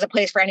this is a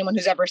place for anyone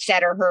who's ever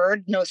said or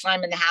heard no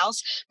slime in the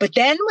house. But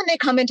then when they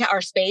come into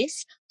our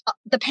space,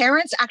 the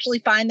parents actually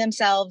find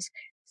themselves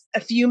a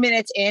few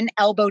minutes in,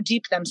 elbow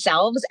deep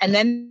themselves. And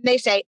then they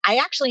say, I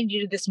actually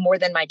needed this more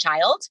than my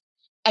child.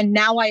 And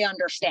now I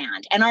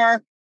understand. And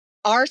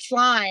our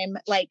slime,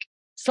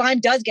 slime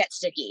does get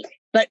sticky.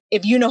 But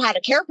if you know how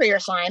to care for your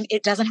slime,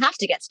 it doesn't have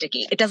to get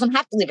sticky. It doesn't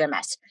have to leave a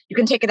mess. You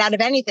can take it out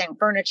of anything,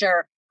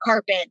 furniture,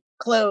 carpet,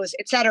 clothes,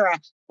 etc.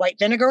 White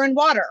vinegar and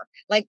water.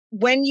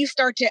 When you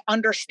start to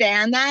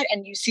understand that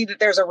and you see that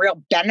there's a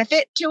real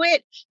benefit to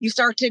it, you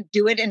start to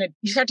do it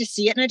you start to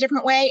see it in a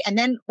different way. And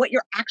then what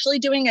you're actually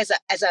doing as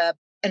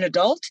an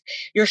adult,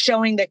 you're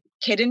showing the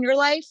kid in your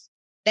life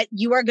that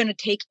you are going to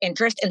take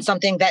interest in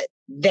something that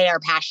they are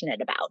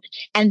passionate about.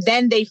 And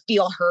then they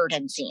feel heard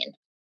and seen.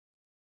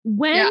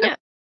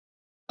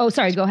 Oh,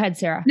 sorry. Go ahead,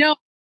 Sarah. No,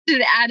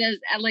 to add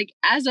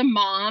as a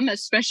mom,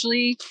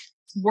 especially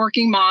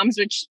working moms,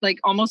 which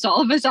almost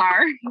all of us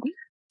are,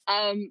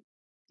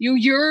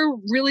 you're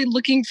really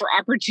looking for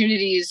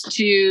opportunities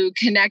to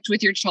connect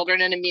with your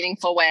children in a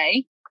meaningful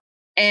way.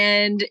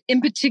 And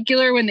in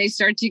particular, when they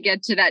start to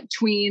get to that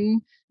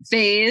tween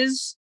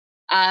phase,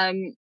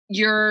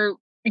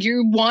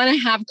 you want to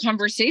have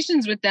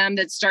conversations with them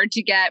that start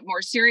to get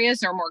more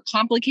serious or more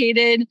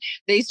complicated.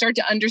 They start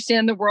to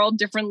understand the world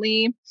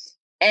differently.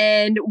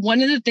 And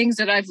one of the things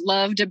that I've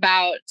loved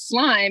about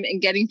slime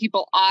and getting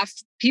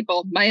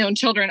my own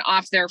children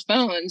off their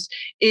phones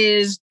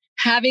is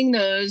having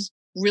those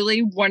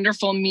really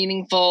wonderful,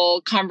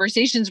 meaningful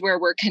conversations where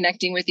we're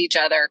connecting with each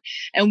other.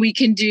 And we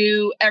can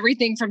do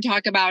everything from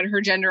talk about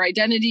her gender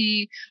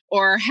identity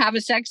or have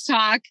a sex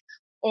talk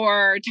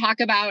or talk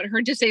about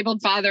her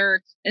disabled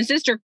father and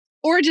sister,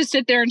 or just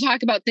sit there and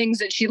talk about things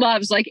that she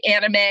loves, like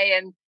anime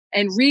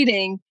and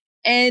reading.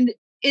 And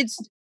it's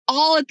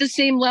all at the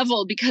same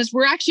level because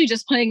we're actually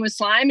just playing with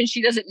slime and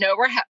she doesn't know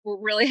we're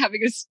really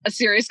having a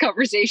serious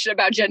conversation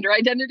about gender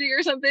identity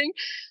or something.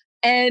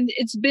 And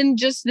it's been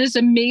just this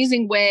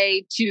amazing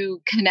way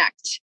to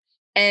connect.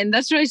 And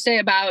that's what I say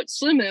about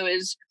Sloomoo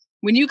is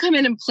when you come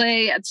in and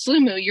play at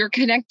Sloomoo, you're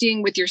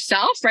connecting with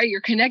yourself, right?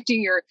 You're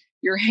connecting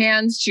your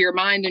hands to your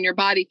mind and your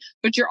body,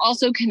 but you're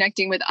also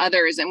connecting with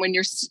others. And when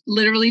you're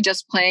literally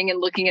just playing and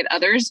looking at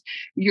others,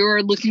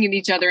 you're looking at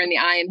each other in the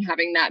eye and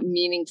having that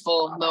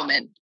meaningful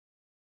moment.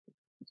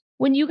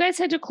 When you guys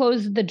had to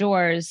close the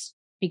doors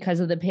because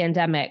of the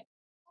pandemic,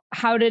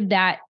 how did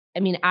that,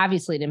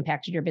 obviously it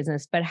impacted your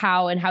business, but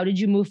how did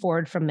you move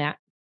forward from that?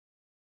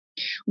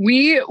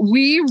 We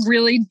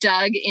really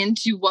dug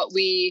into what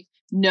we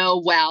know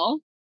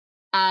well.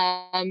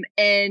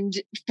 And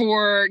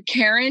for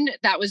Karen,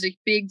 that was a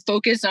big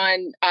focus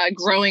on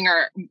growing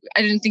I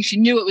didn't think she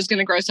knew it was going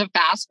to grow so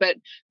fast, but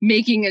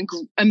making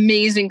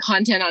amazing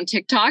content on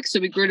TikTok.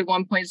 So we grew to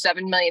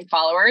 1.7 million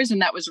followers.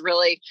 And that was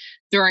really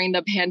during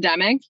the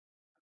pandemic.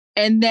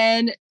 And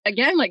then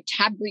again,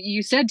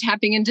 you said,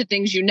 tapping into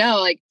things,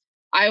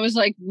 I was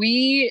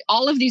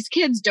all of these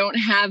kids don't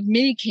have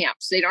mini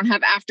camps. They don't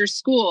have after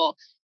school.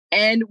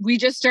 And we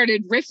just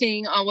started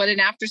riffing on what an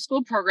after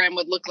school program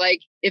would look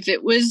like if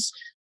it was,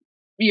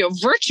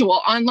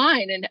 virtual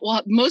online. And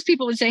most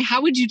people would say,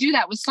 how would you do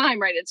that with slime,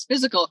 right? It's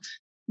physical.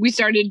 We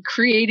started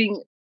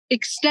creating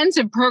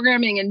extensive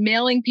programming and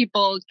mailing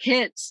people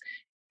kits.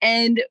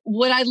 And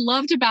what I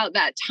loved about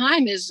that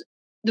time is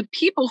the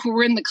people who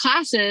were in the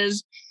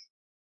classes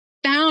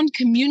found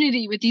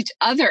community with each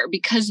other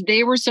because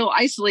they were so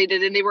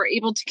isolated and they were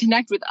able to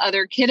connect with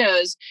other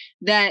kiddos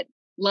that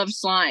love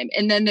slime.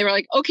 And then they were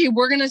like, okay,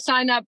 we're going to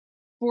sign up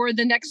for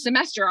the next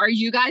semester. Are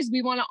you guys,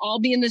 we want to all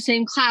be in the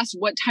same class.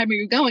 What time are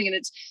you going? And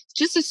it's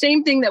just the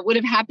same thing that would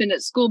have happened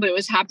at school, but it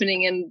was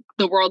happening in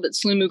the world that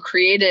Sloomoo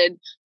created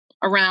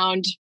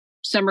around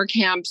summer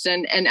camps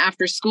and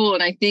after school.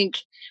 And I think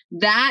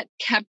that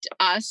kept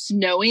us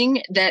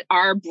knowing that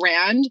our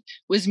brand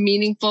was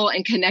meaningful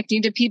and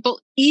connecting to people,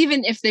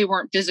 even if they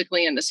weren't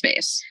physically in the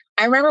space.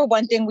 I remember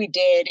one thing we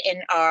did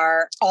in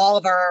all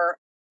of our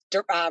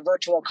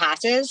virtual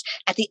classes.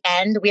 At the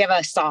end, we have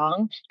a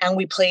song and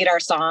we played our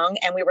song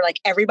and we were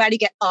like, everybody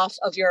get off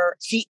of your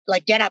seat,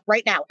 get up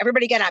right now.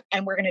 Everybody get up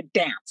and we're going to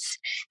dance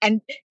and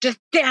just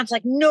dance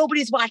like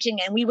nobody's watching.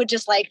 And we would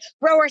just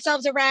throw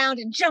ourselves around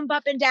and jump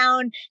up and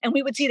down. And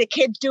we would see the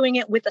kids doing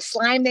it with the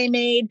slime they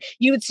made.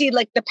 You would see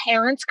the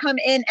parents come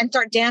in and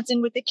start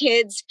dancing with the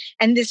kids.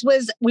 And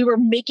we were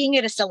making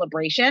it a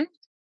celebration.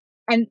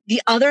 And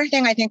the other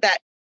thing I think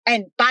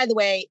and by the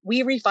way,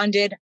 we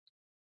refunded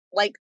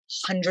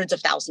hundreds of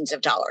thousands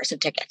of dollars of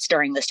tickets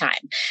during this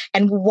time.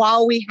 And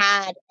while we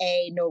had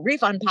a no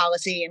refund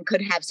policy and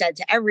could have said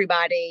to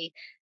everybody,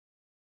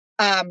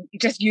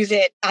 just use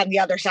it on the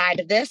other side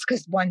of this,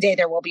 because one day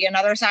there will be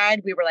another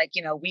side. We were like,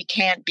 we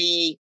can't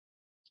be,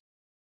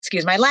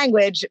 excuse my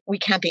language, we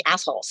can't be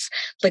assholes.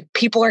 Like,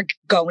 people are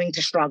going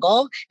to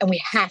struggle, and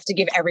we have to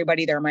give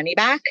everybody their money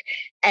back.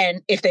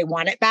 And if they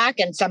want it back,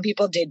 and some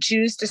people did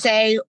choose to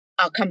say,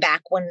 I'll come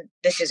back when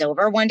this is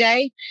over one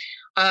day.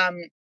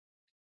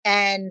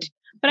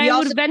 But I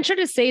would venture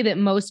to say that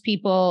most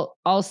people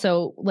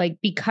also, like,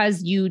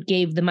 because you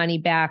gave the money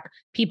back,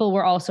 people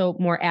were also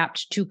more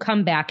apt to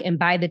come back and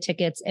buy the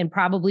tickets and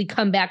probably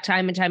come back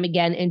time and time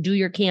again and do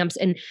your camps.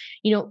 And,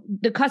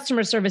 the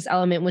customer service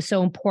element was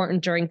so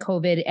important during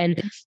COVID.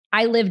 And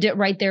I lived it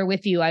right there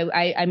with you.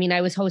 I mean,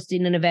 I was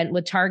hosting an event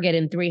with Target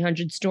in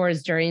 300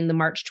 stores during the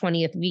March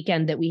 20th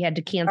weekend that we had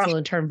to cancel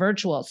and turn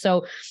virtual.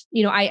 So,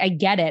 I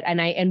get it.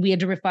 And we had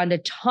to refund a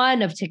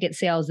ton of ticket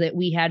sales that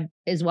we had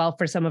as well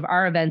for some of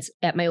our events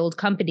at my old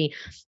company.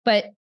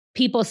 But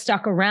people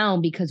stuck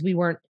around because we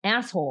weren't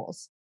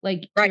assholes.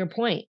 Like, to your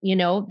point,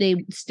 they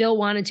still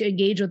wanted to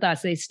engage with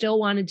us. They still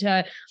wanted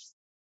to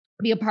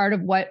be a part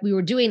of what we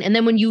were doing. And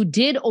then when you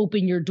did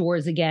open your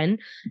doors again,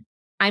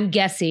 I'm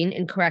guessing,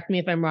 and correct me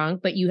if I'm wrong,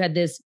 but you had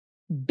this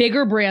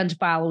bigger brand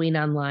following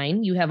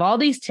online. You have all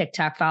these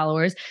TikTok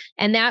followers.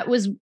 And that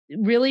was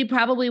really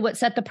probably what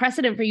set the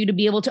precedent for you to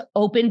be able to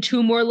open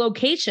 2 more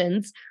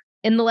locations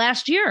in the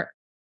last year.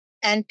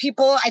 And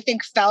people, I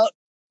think, felt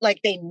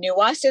like they knew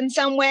us in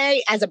some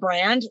way as a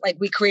brand. Like,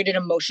 we created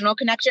emotional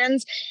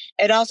connections.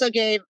 It also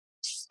gave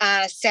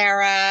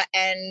Sara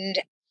and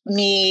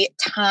me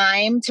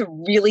time to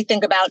really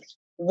think about,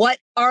 what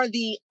are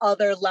the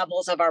other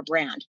levels of our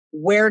brand?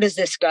 Where does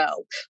this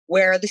go?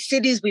 Where are the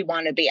cities we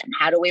want to be in?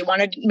 How do we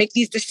want to make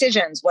these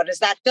decisions? What is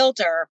that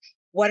filter?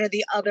 What are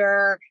the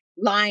other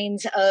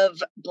lines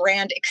of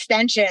brand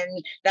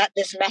extension that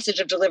this message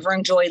of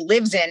delivering joy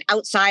lives in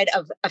outside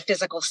of a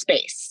physical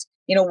space?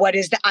 What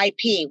is the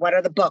IP? What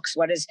are the books?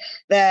 What is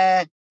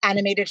the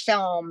animated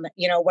film?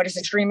 What is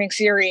the streaming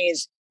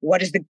series?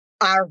 What is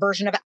our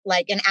version of,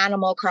 like, an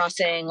Animal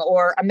Crossing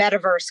or a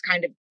metaverse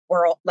kind of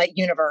world, like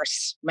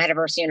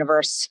metaverse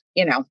universe,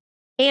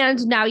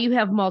 And now you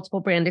have multiple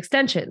brand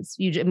extensions.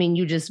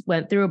 You just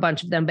went through a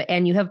bunch of them,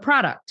 and you have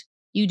product.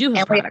 You do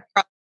have product.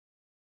 We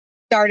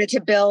started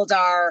to build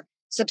our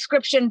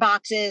subscription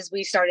boxes.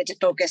 We started to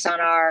focus on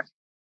our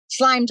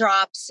slime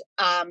drops.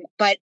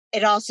 But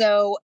it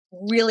also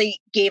really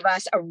gave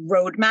us a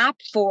roadmap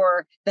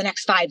for the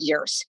next 5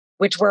 years,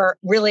 which we're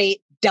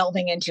really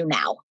delving into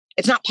now.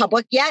 It's not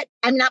public yet.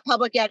 I'm not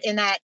public yet in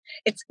that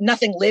it's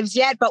nothing lives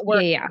yet, but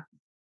we're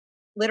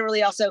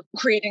literally also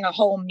creating a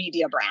whole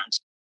media brand,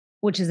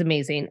 which is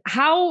amazing.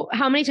 How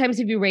many times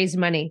have you raised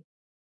money?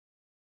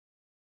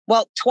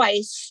 Well,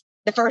 twice.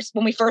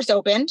 When we first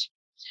opened,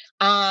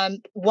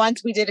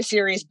 once we did a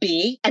Series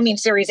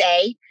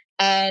A,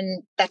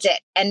 and that's it.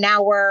 And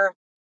now we're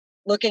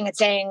looking at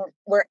saying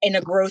we're in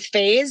a growth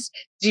phase.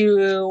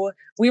 Do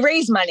we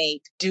raise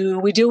money? Do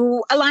we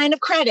do a line of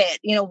credit?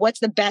 What's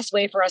the best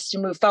way for us to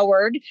move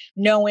forward,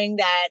 knowing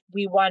that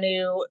we want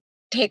to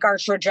take our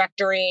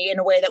trajectory in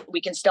a way that we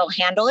can still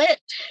handle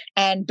it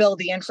and build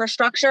the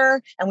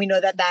infrastructure. And we know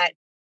that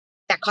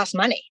costs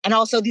money. And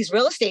also these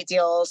real estate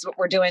deals, what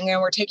we're doing, and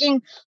we're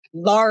taking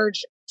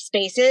large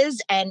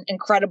spaces and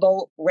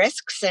incredible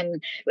risks.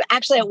 And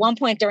actually, at one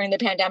point during the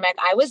pandemic,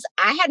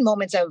 I had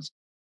moments of,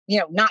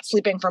 not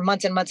sleeping for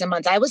months and months and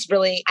months. I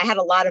had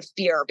a lot of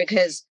fear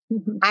because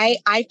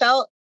I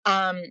felt,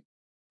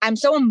 I'm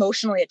so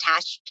emotionally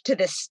attached to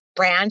this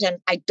brand, and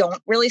I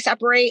don't really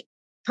separate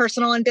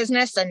personal and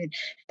business. And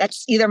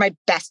that's either my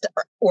best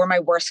or my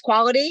worst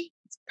quality.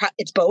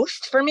 It's both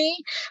for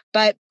me.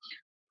 But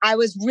I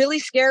was really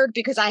scared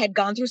because I had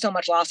gone through so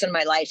much loss in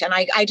my life. And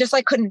I just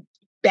couldn't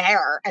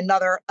bear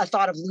a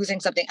thought of losing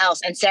something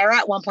else. And Sara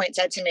at one point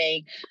said to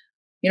me,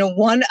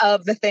 one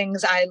of the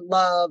things I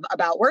love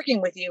about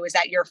working with you is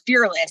that you're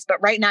fearless,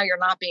 but right now you're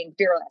not being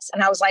fearless.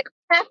 And I was like,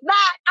 F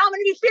that, I'm going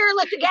to be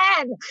fearless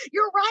again.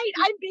 You're right.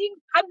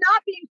 I'm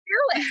not being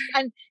fearless.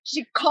 And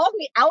she called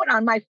me out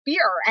on my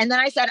fear. And then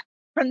I said,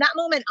 from that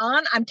moment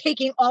on, I'm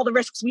taking all the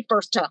risks we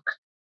first took.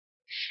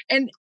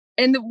 And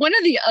one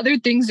of the other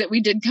things that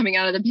we did coming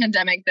out of the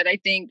pandemic that I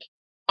think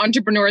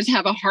entrepreneurs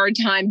have a hard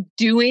time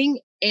doing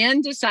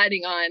and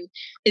deciding on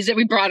is that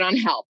we brought on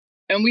help,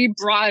 and we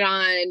brought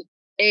on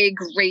a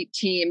great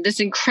team, this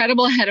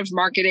incredible head of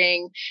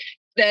marketing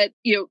that,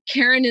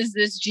 Karen is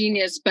this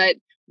genius, but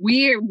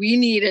we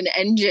need an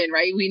engine,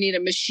 right? We need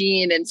a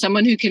machine and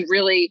someone who can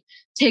really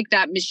take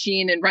that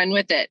machine and run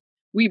with it.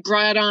 We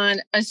brought on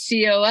a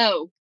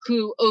COO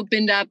who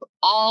opened up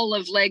all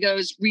of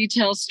Lego's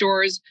retail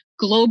stores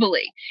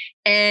globally.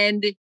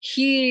 And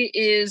he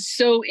is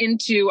so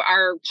into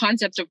our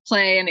concept of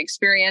play and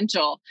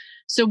experiential.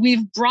 So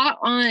we've brought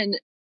on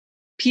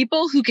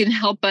people who can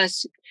help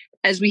us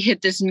as we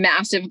hit this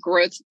massive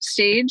growth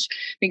stage.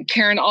 I think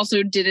Karen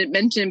also didn't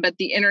mention, but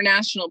the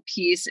international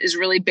piece is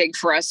really big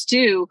for us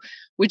too,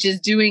 which is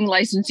doing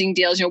licensing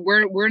deals.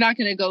 We're not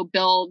going to go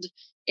build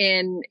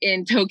in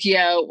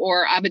Tokyo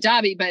or Abu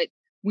Dhabi, but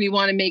we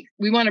want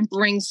to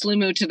bring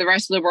Sloomoo to the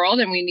rest of the world,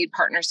 and we need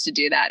partners to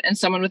do that and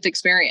someone with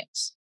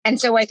experience. And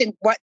so I think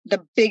what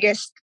the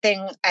biggest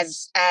thing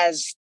as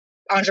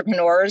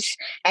entrepreneurs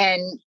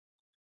and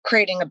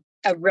creating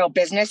a real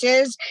business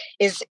is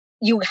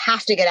you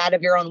have to get out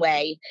of your own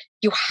way.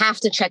 You have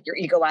to check your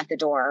ego at the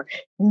door.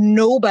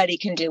 Nobody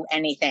can do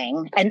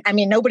anything. And I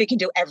mean, nobody can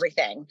do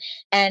everything.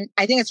 And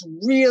I think it's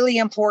really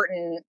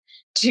important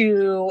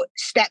to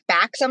step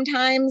back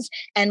sometimes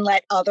and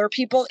let other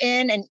people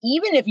in. And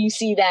even if you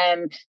see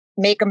them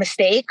make a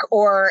mistake,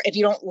 or if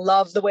you don't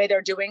love the way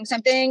they're doing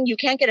something, you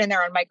can't get in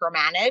there and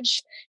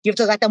micromanage. You have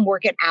to let them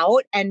work it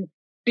out. And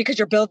because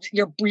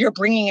you're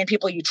bringing in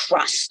people you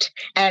trust.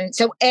 And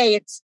so A,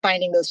 it's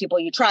finding those people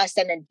you trust.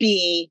 And then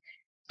B,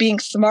 being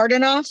smart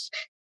enough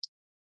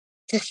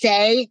to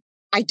say,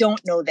 I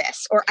don't know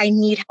this, or I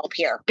need help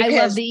here. I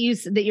love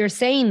that you're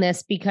saying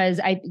this, because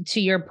to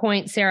your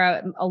point,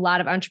 Sara, a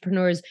lot of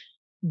entrepreneurs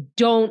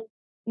don't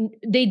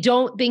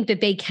think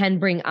that they can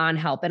bring on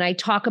help. And I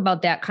talk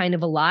about that kind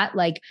of a lot.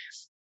 Like,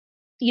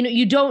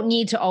 you don't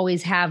need to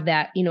always have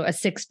that, a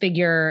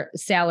 6-figure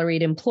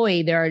salaried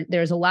employee.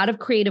 There's a lot of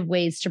creative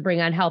ways to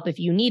bring on help if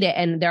you need it.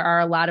 And there are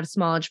a lot of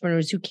small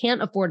entrepreneurs who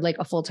can't afford like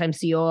a full-time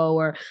COO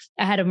or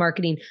a head of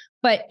marketing.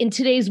 But in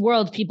today's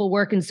world, people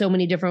work in so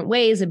many different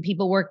ways, and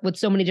people work with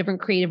so many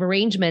different creative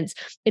arrangements.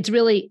 It's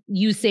really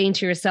you saying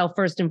to yourself,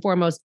 first and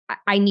foremost,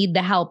 I need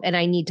the help and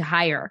I need to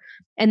hire.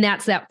 And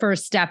that's that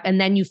first step. And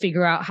then you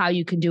figure out how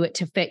you can do it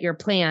to fit your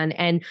plan.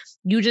 And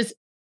you just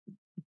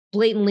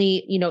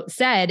blatantly,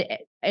 said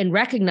and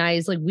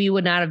recognized, like, we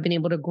would not have been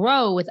able to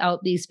grow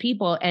without these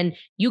people, and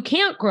you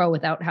can't grow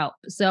without help.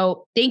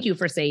 So thank you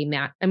for saying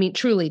that. I mean,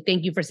 truly,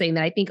 thank you for saying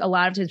that. I think a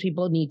lot of times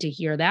people need to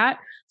hear that.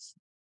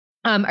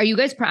 Are you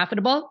guys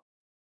profitable?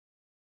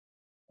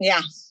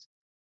 Yeah.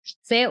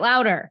 Say it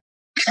louder.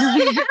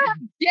 Yes,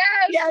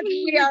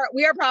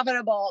 we are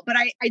profitable. But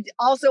I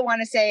also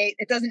want to say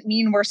it doesn't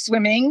mean we're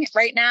swimming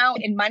right now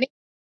in money.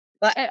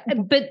 But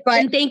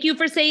and thank you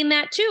for saying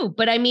that too.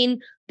 But I mean,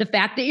 the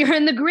fact that you're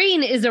in the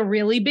green is a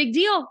really big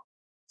deal,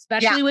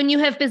 especially when you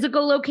have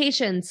physical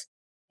locations.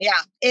 Yeah.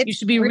 You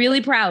should be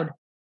really proud.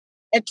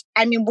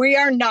 We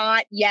are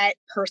not yet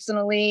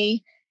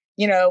personally,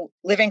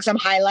 living some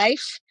high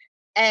life,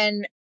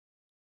 and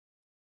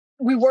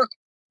we work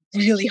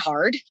really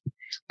hard.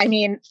 I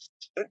mean,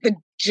 the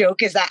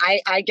joke is that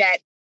I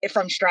get it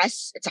from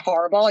stress. It's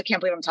horrible. I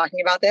can't believe I'm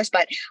talking about this,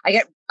 but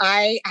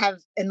I have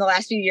in the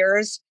last few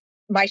years,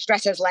 my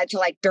stress has led to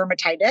like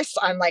dermatitis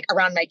on like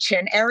around my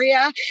chin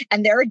area.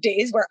 And there are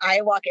days where I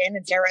walk in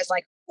and Sarah is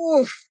like,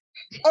 oof,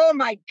 oh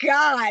my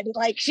God.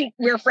 Like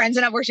we're friends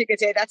enough where she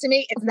could say that to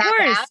me. It's that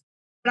bad.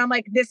 And I'm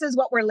like, this is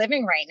what we're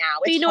living right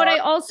now. But what? I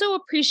also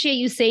appreciate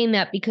you saying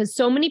that, because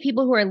so many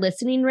people who are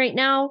listening right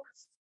now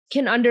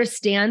can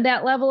understand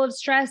that level of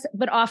stress,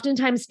 but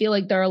oftentimes feel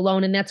like they're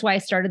alone. And that's why I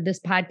started this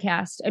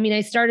podcast. I mean,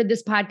 I started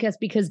this podcast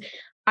because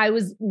I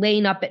was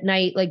laying up at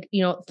night, like,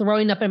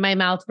 throwing up in my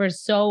mouth for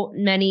so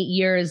many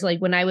years, like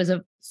when I was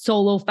a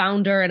solo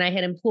founder and I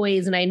had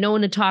employees and I had no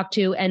one to talk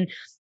to. And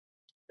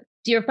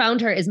Dear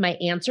Founder is my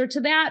answer to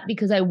that,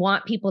 because I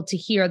want people to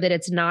hear that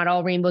it's not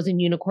all rainbows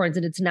and unicorns,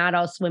 and it's not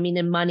all swimming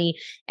in money,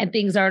 and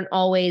things aren't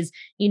always,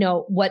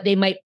 what they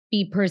might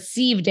be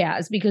perceived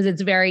as, because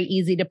it's very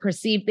easy to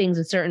perceive things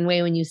a certain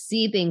way when you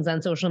see things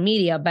on social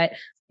media. But,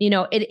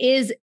 it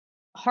is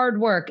hard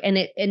work, and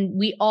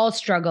we all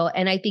struggle.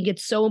 And I think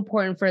it's so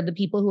important for the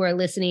people who are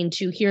listening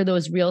to hear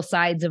those real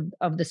sides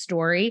of the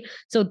story.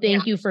 So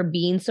thank you for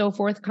being so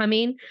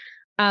forthcoming.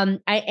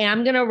 I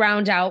am going to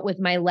round out with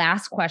my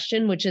last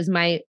question, which is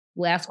my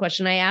last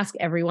question I ask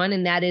everyone.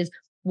 And that is,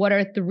 what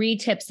are 3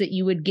 tips that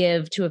you would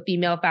give to a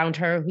female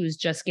founder who's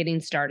just getting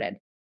started?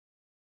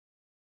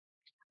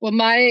 Well,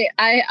 I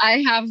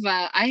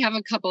have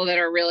a couple that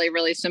are really,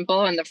 really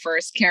simple. And the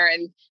first,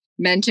 Karen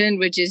mentioned,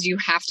 which is you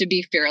have to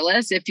be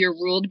fearless. If you're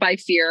ruled by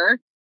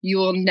fear, you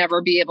will never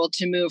be able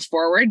to move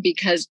forward,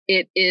 because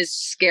it is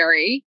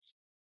scary.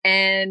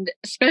 And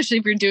especially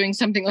if you're doing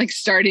something like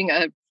starting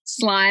a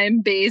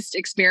slime-based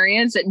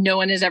experience that no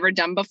one has ever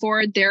done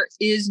before, there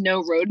is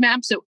no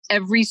roadmap. So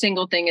every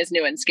single thing is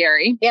new and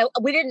scary. Yeah,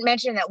 we didn't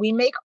mention that we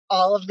make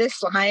all of this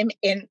slime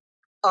in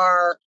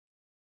our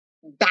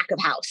back of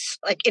house.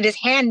 Like, it is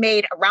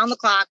handmade around the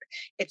clock.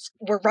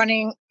 We're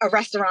running a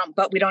restaurant,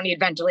 but we don't need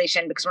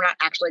ventilation because we're not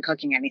actually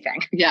cooking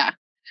anything. Yeah.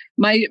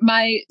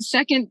 My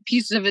second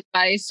piece of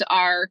advice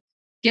are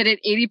get it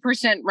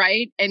 80%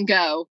 right and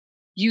go.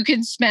 You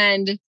can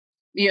spend,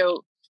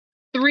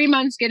 3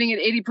 months getting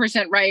it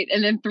 80% right,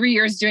 and then 3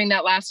 years doing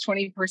that last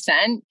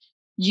 20%.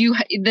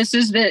 This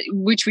is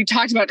which we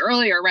talked about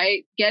earlier,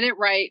 right? Get it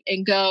right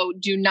and go.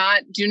 Do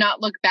not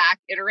look back,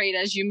 iterate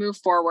as you move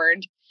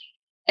forward.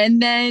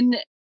 And then,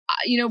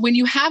 when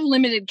you have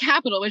limited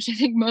capital, which I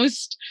think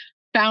most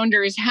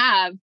founders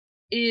have,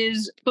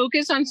 is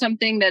focus on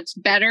something that's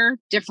better,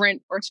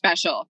 different, or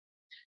special.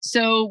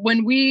 So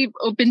when we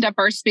opened up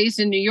our space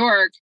in New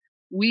York,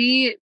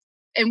 we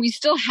and we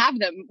still have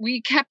them.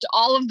 We kept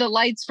all of the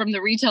lights from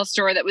the retail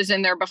store that was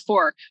in there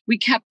before. We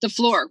kept the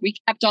floor. We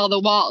kept all the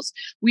walls.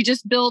 We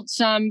just built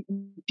some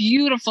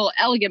beautiful,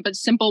 elegant, but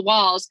simple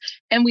walls.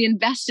 And we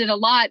invested a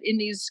lot in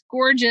these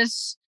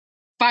gorgeous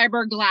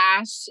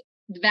fiberglass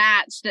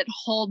vats that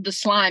hold the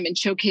slime and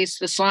showcase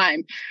the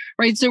slime,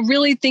 right? So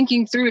really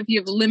thinking through, if you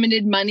have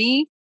limited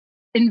money,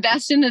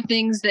 invest in the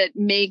things that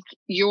make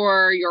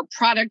your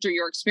product or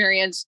your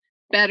experience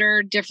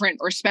better, different,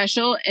 or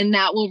special. And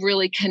that will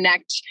really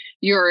connect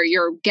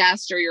your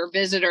guest or your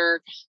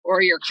visitor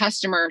or your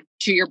customer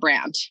to your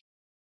brand.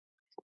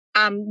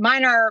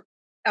 Mine are,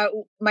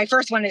 my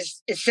first one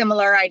is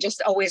similar. I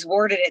just always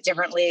worded it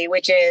differently,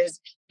 which is,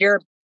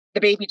 you're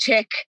the baby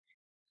chick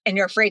and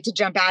you're afraid to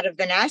jump out of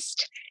the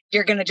nest.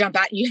 You're going to jump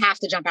out. You have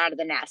to jump out of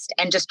the nest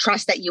and just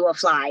trust that you will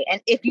fly.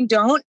 And if you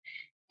don't,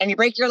 and you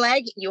break your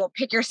leg, you will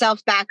pick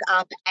yourself back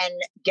up and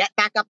get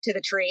back up to the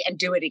tree and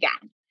do it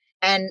again.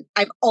 And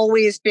I've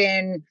always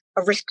been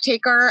a risk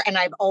taker, and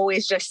I've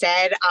always just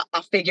said,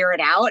 I'll figure it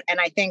out.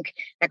 And I think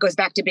that goes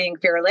back to being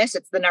fearless.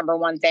 It's the number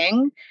one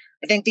thing.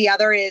 I think the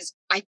other is,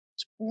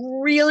 it's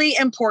really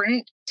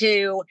important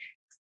to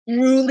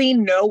truly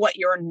know what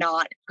you're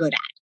not good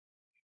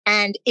at.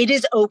 And it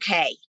is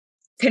okay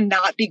to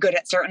not be good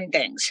at certain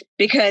things,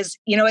 because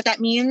you know what that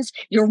means?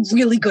 You're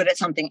really good at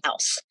something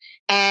else.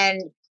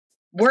 And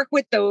work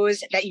with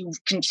those that you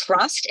can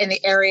trust in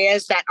the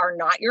areas that are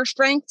not your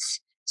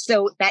strengths,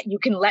 so that you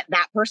can let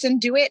that person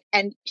do it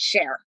and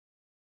share.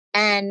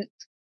 And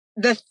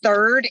the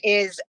third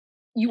is,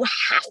 you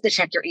have to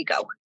check your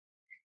ego.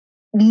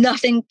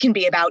 Nothing can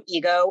be about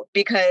ego,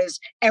 because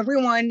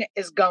everyone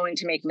is going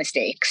to make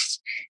mistakes.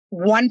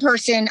 One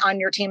person on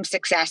your team's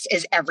success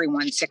is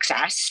everyone's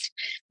success.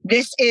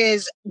 This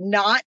is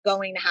not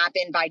going to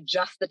happen by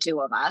just the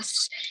two of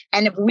us.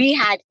 And if we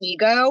had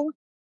ego,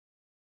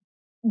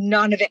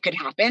 none of it could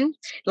happen.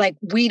 Like,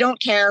 we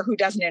don't care who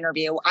does an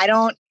interview.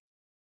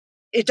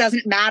 It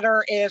doesn't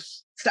matter if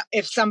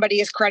somebody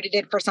is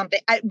credited for something.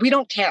 We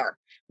don't care.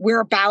 We're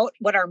about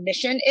what our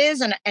mission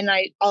is. And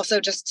I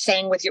also, just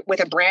saying with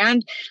a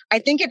brand, I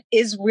think it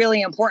is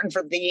really important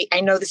for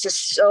I know this is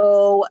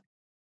so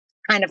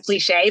kind of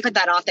cliche, but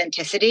that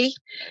authenticity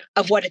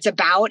of what it's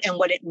about and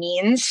what it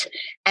means.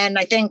 And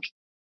I think,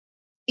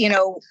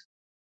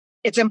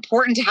 it's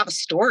important to have a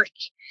story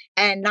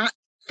and not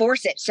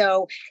force it.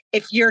 So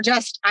if you're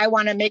just, I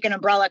want to make an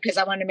umbrella because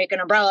I want to make an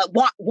umbrella,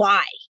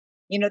 why?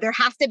 There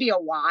has to be a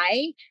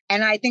why.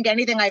 And I think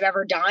anything I've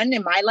ever done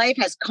in my life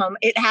has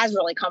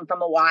really come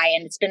from a why.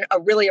 And it's been a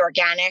really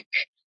organic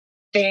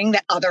thing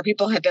that other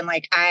people have been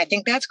like, I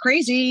think that's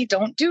crazy.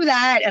 Don't do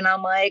that. And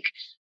I'm like,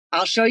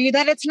 I'll show you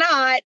that it's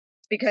not,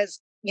 because,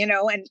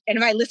 and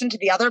if I listened to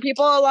the other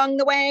people along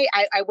the way,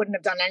 I wouldn't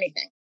have done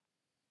anything.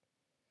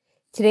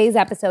 Today's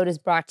episode is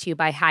brought to you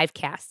by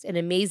Hivecast, an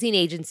amazing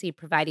agency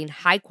providing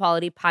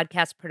high-quality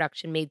podcast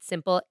production made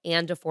simple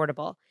and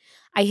affordable.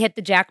 I hit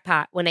the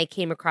jackpot when I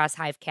came across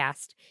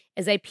Hivecast,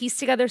 as I pieced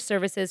together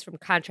services from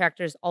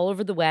contractors all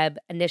over the web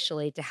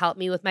initially to help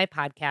me with my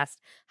podcast.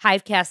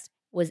 Hivecast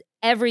was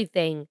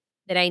everything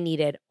that I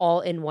needed, all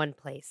in one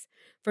place.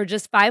 For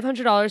just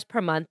 $500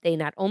 per month, they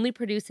not only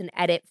produce and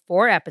edit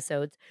 4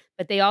 episodes,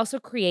 but they also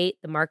create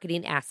the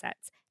marketing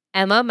assets.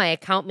 Emma, my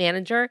account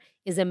manager,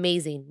 is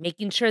amazing,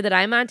 making sure that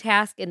I'm on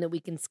task and that we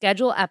can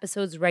schedule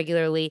episodes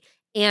regularly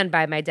and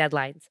by my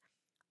deadlines.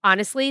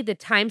 Honestly, the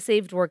time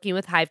saved working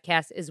with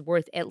Hivecast is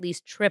worth at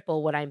least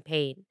triple what I'm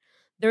paying.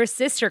 Their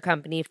sister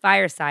company,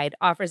 Fireside,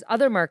 offers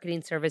other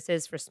marketing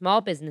services for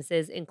small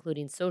businesses,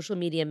 including social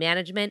media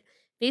management,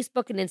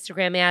 Facebook and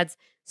Instagram ads,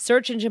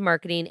 search engine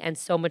marketing, and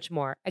so much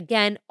more.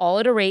 Again, all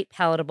at a rate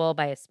palatable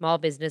by a small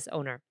business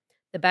owner.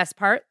 The best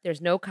part,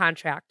 there's no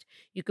contract.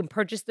 You can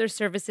purchase their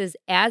services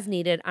as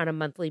needed on a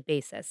monthly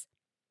basis.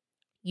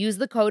 Use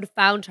the code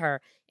FOUNDHER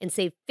and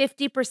save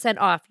 50%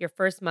 off your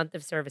first month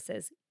of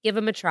services. Give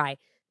them a try.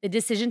 The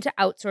decision to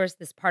outsource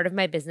this part of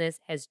my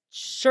business has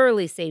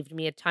surely saved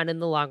me a ton in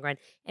the long run,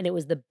 and it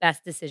was the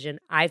best decision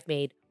I've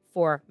made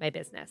for my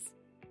business.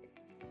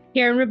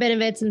 Karen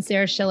Robinovitz and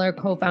Sara Schiller,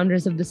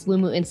 co-founders of the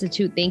Sloomoo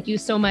Institute, thank you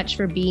so much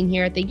for being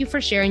here. Thank you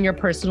for sharing your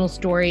personal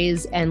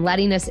stories and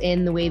letting us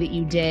in the way that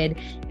you did,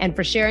 and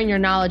for sharing your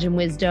knowledge and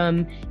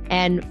wisdom,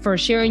 and for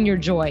sharing your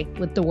joy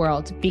with the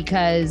world,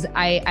 because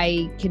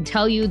I can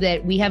tell you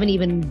that we haven't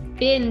even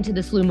been to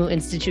the Sloomoo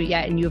Institute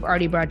yet, and you have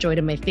already brought joy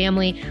to my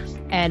family,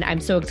 and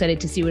I'm so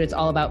excited to see what it's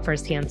all about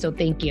firsthand. So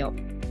thank you.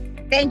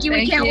 Thank you.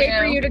 We can't wait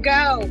for you to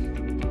go.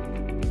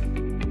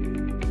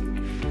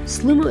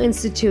 Sloomoo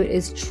Institute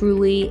is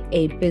truly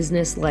a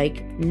business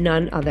like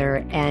none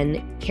other,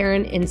 and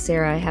Karen and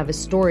Sara have a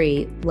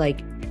story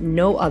like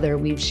no other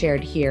we've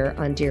shared here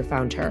on Dear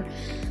Found Her.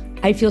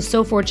 I feel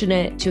so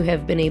fortunate to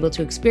have been able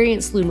to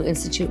experience Sloomoo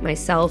Institute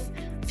myself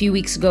a few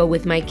weeks ago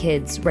with my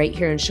kids right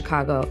here in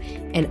Chicago,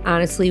 and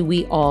honestly,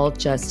 we all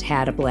just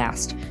had a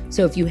blast.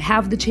 So if you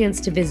have the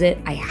chance to visit,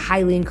 I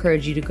highly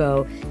encourage you to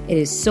go. It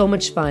is so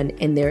much fun,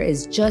 and there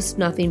is just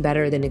nothing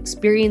better than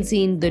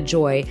experiencing the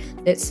joy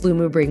that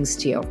Sloomoo brings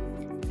to you.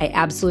 I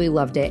absolutely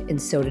loved it,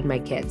 and so did my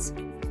kids.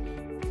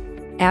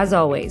 As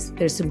always,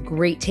 there's some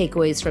great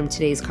takeaways from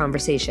today's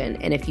conversation.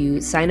 And if you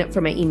sign up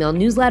for my email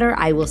newsletter,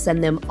 I will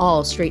send them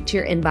all straight to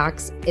your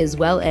inbox, as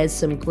well as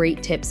some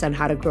great tips on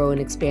how to grow and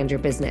expand your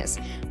business.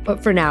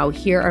 But for now,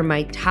 here are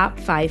my top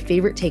 5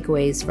 favorite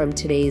takeaways from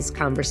today's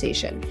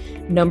conversation.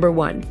 Number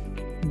 1,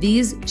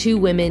 these 2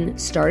 women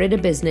started a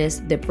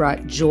business that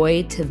brought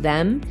joy to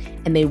them,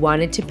 and they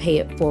wanted to pay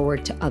it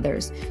forward to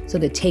others. So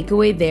the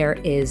takeaway there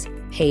is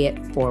pay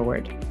it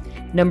forward.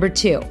 Number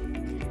 2,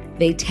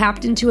 they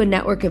tapped into a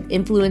network of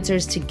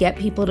influencers to get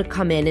people to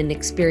come in and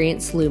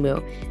experience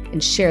Sloomoo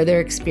and share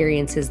their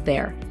experiences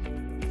there.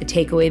 The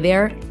takeaway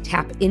there,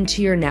 tap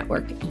into your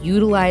network.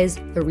 Utilize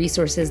the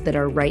resources that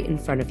are right in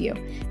front of you.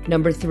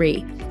 Number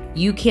 3,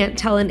 you can't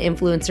tell an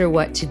influencer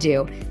what to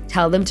do.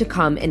 Tell them to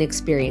come and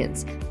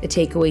experience. The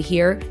takeaway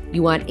here,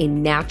 you want a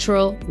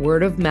natural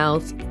word of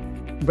mouth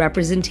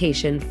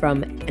representation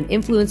from an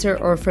influencer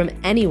or from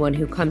anyone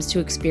who comes to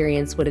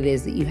experience what it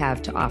is that you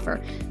have to offer.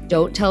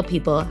 Don't tell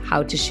people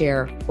how to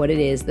share what it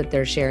is that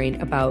they're sharing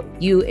about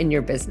you and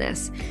your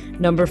business.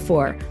 Number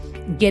 4,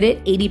 get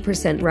it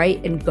 80% right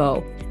and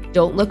go.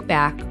 Don't look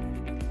back.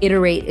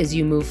 Iterate as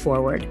you move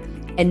forward.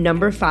 And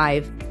number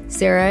 5,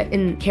 Sara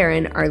and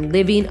Karen are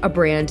living a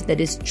brand that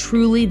is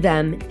truly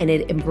them and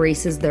it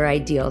embraces their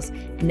ideals.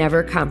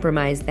 Never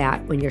compromise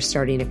that when you're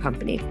starting a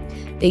company.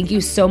 Thank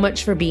you so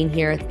much for being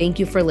here. Thank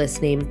you for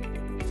listening.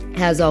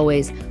 As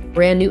always,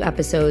 brand new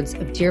episodes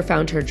of Dear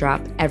Founder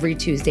drop every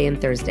Tuesday and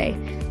Thursday.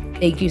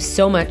 Thank you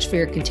so much for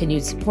your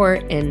continued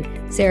support.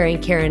 And Sara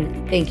and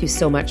Karen, thank you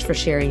so much for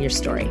sharing your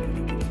story.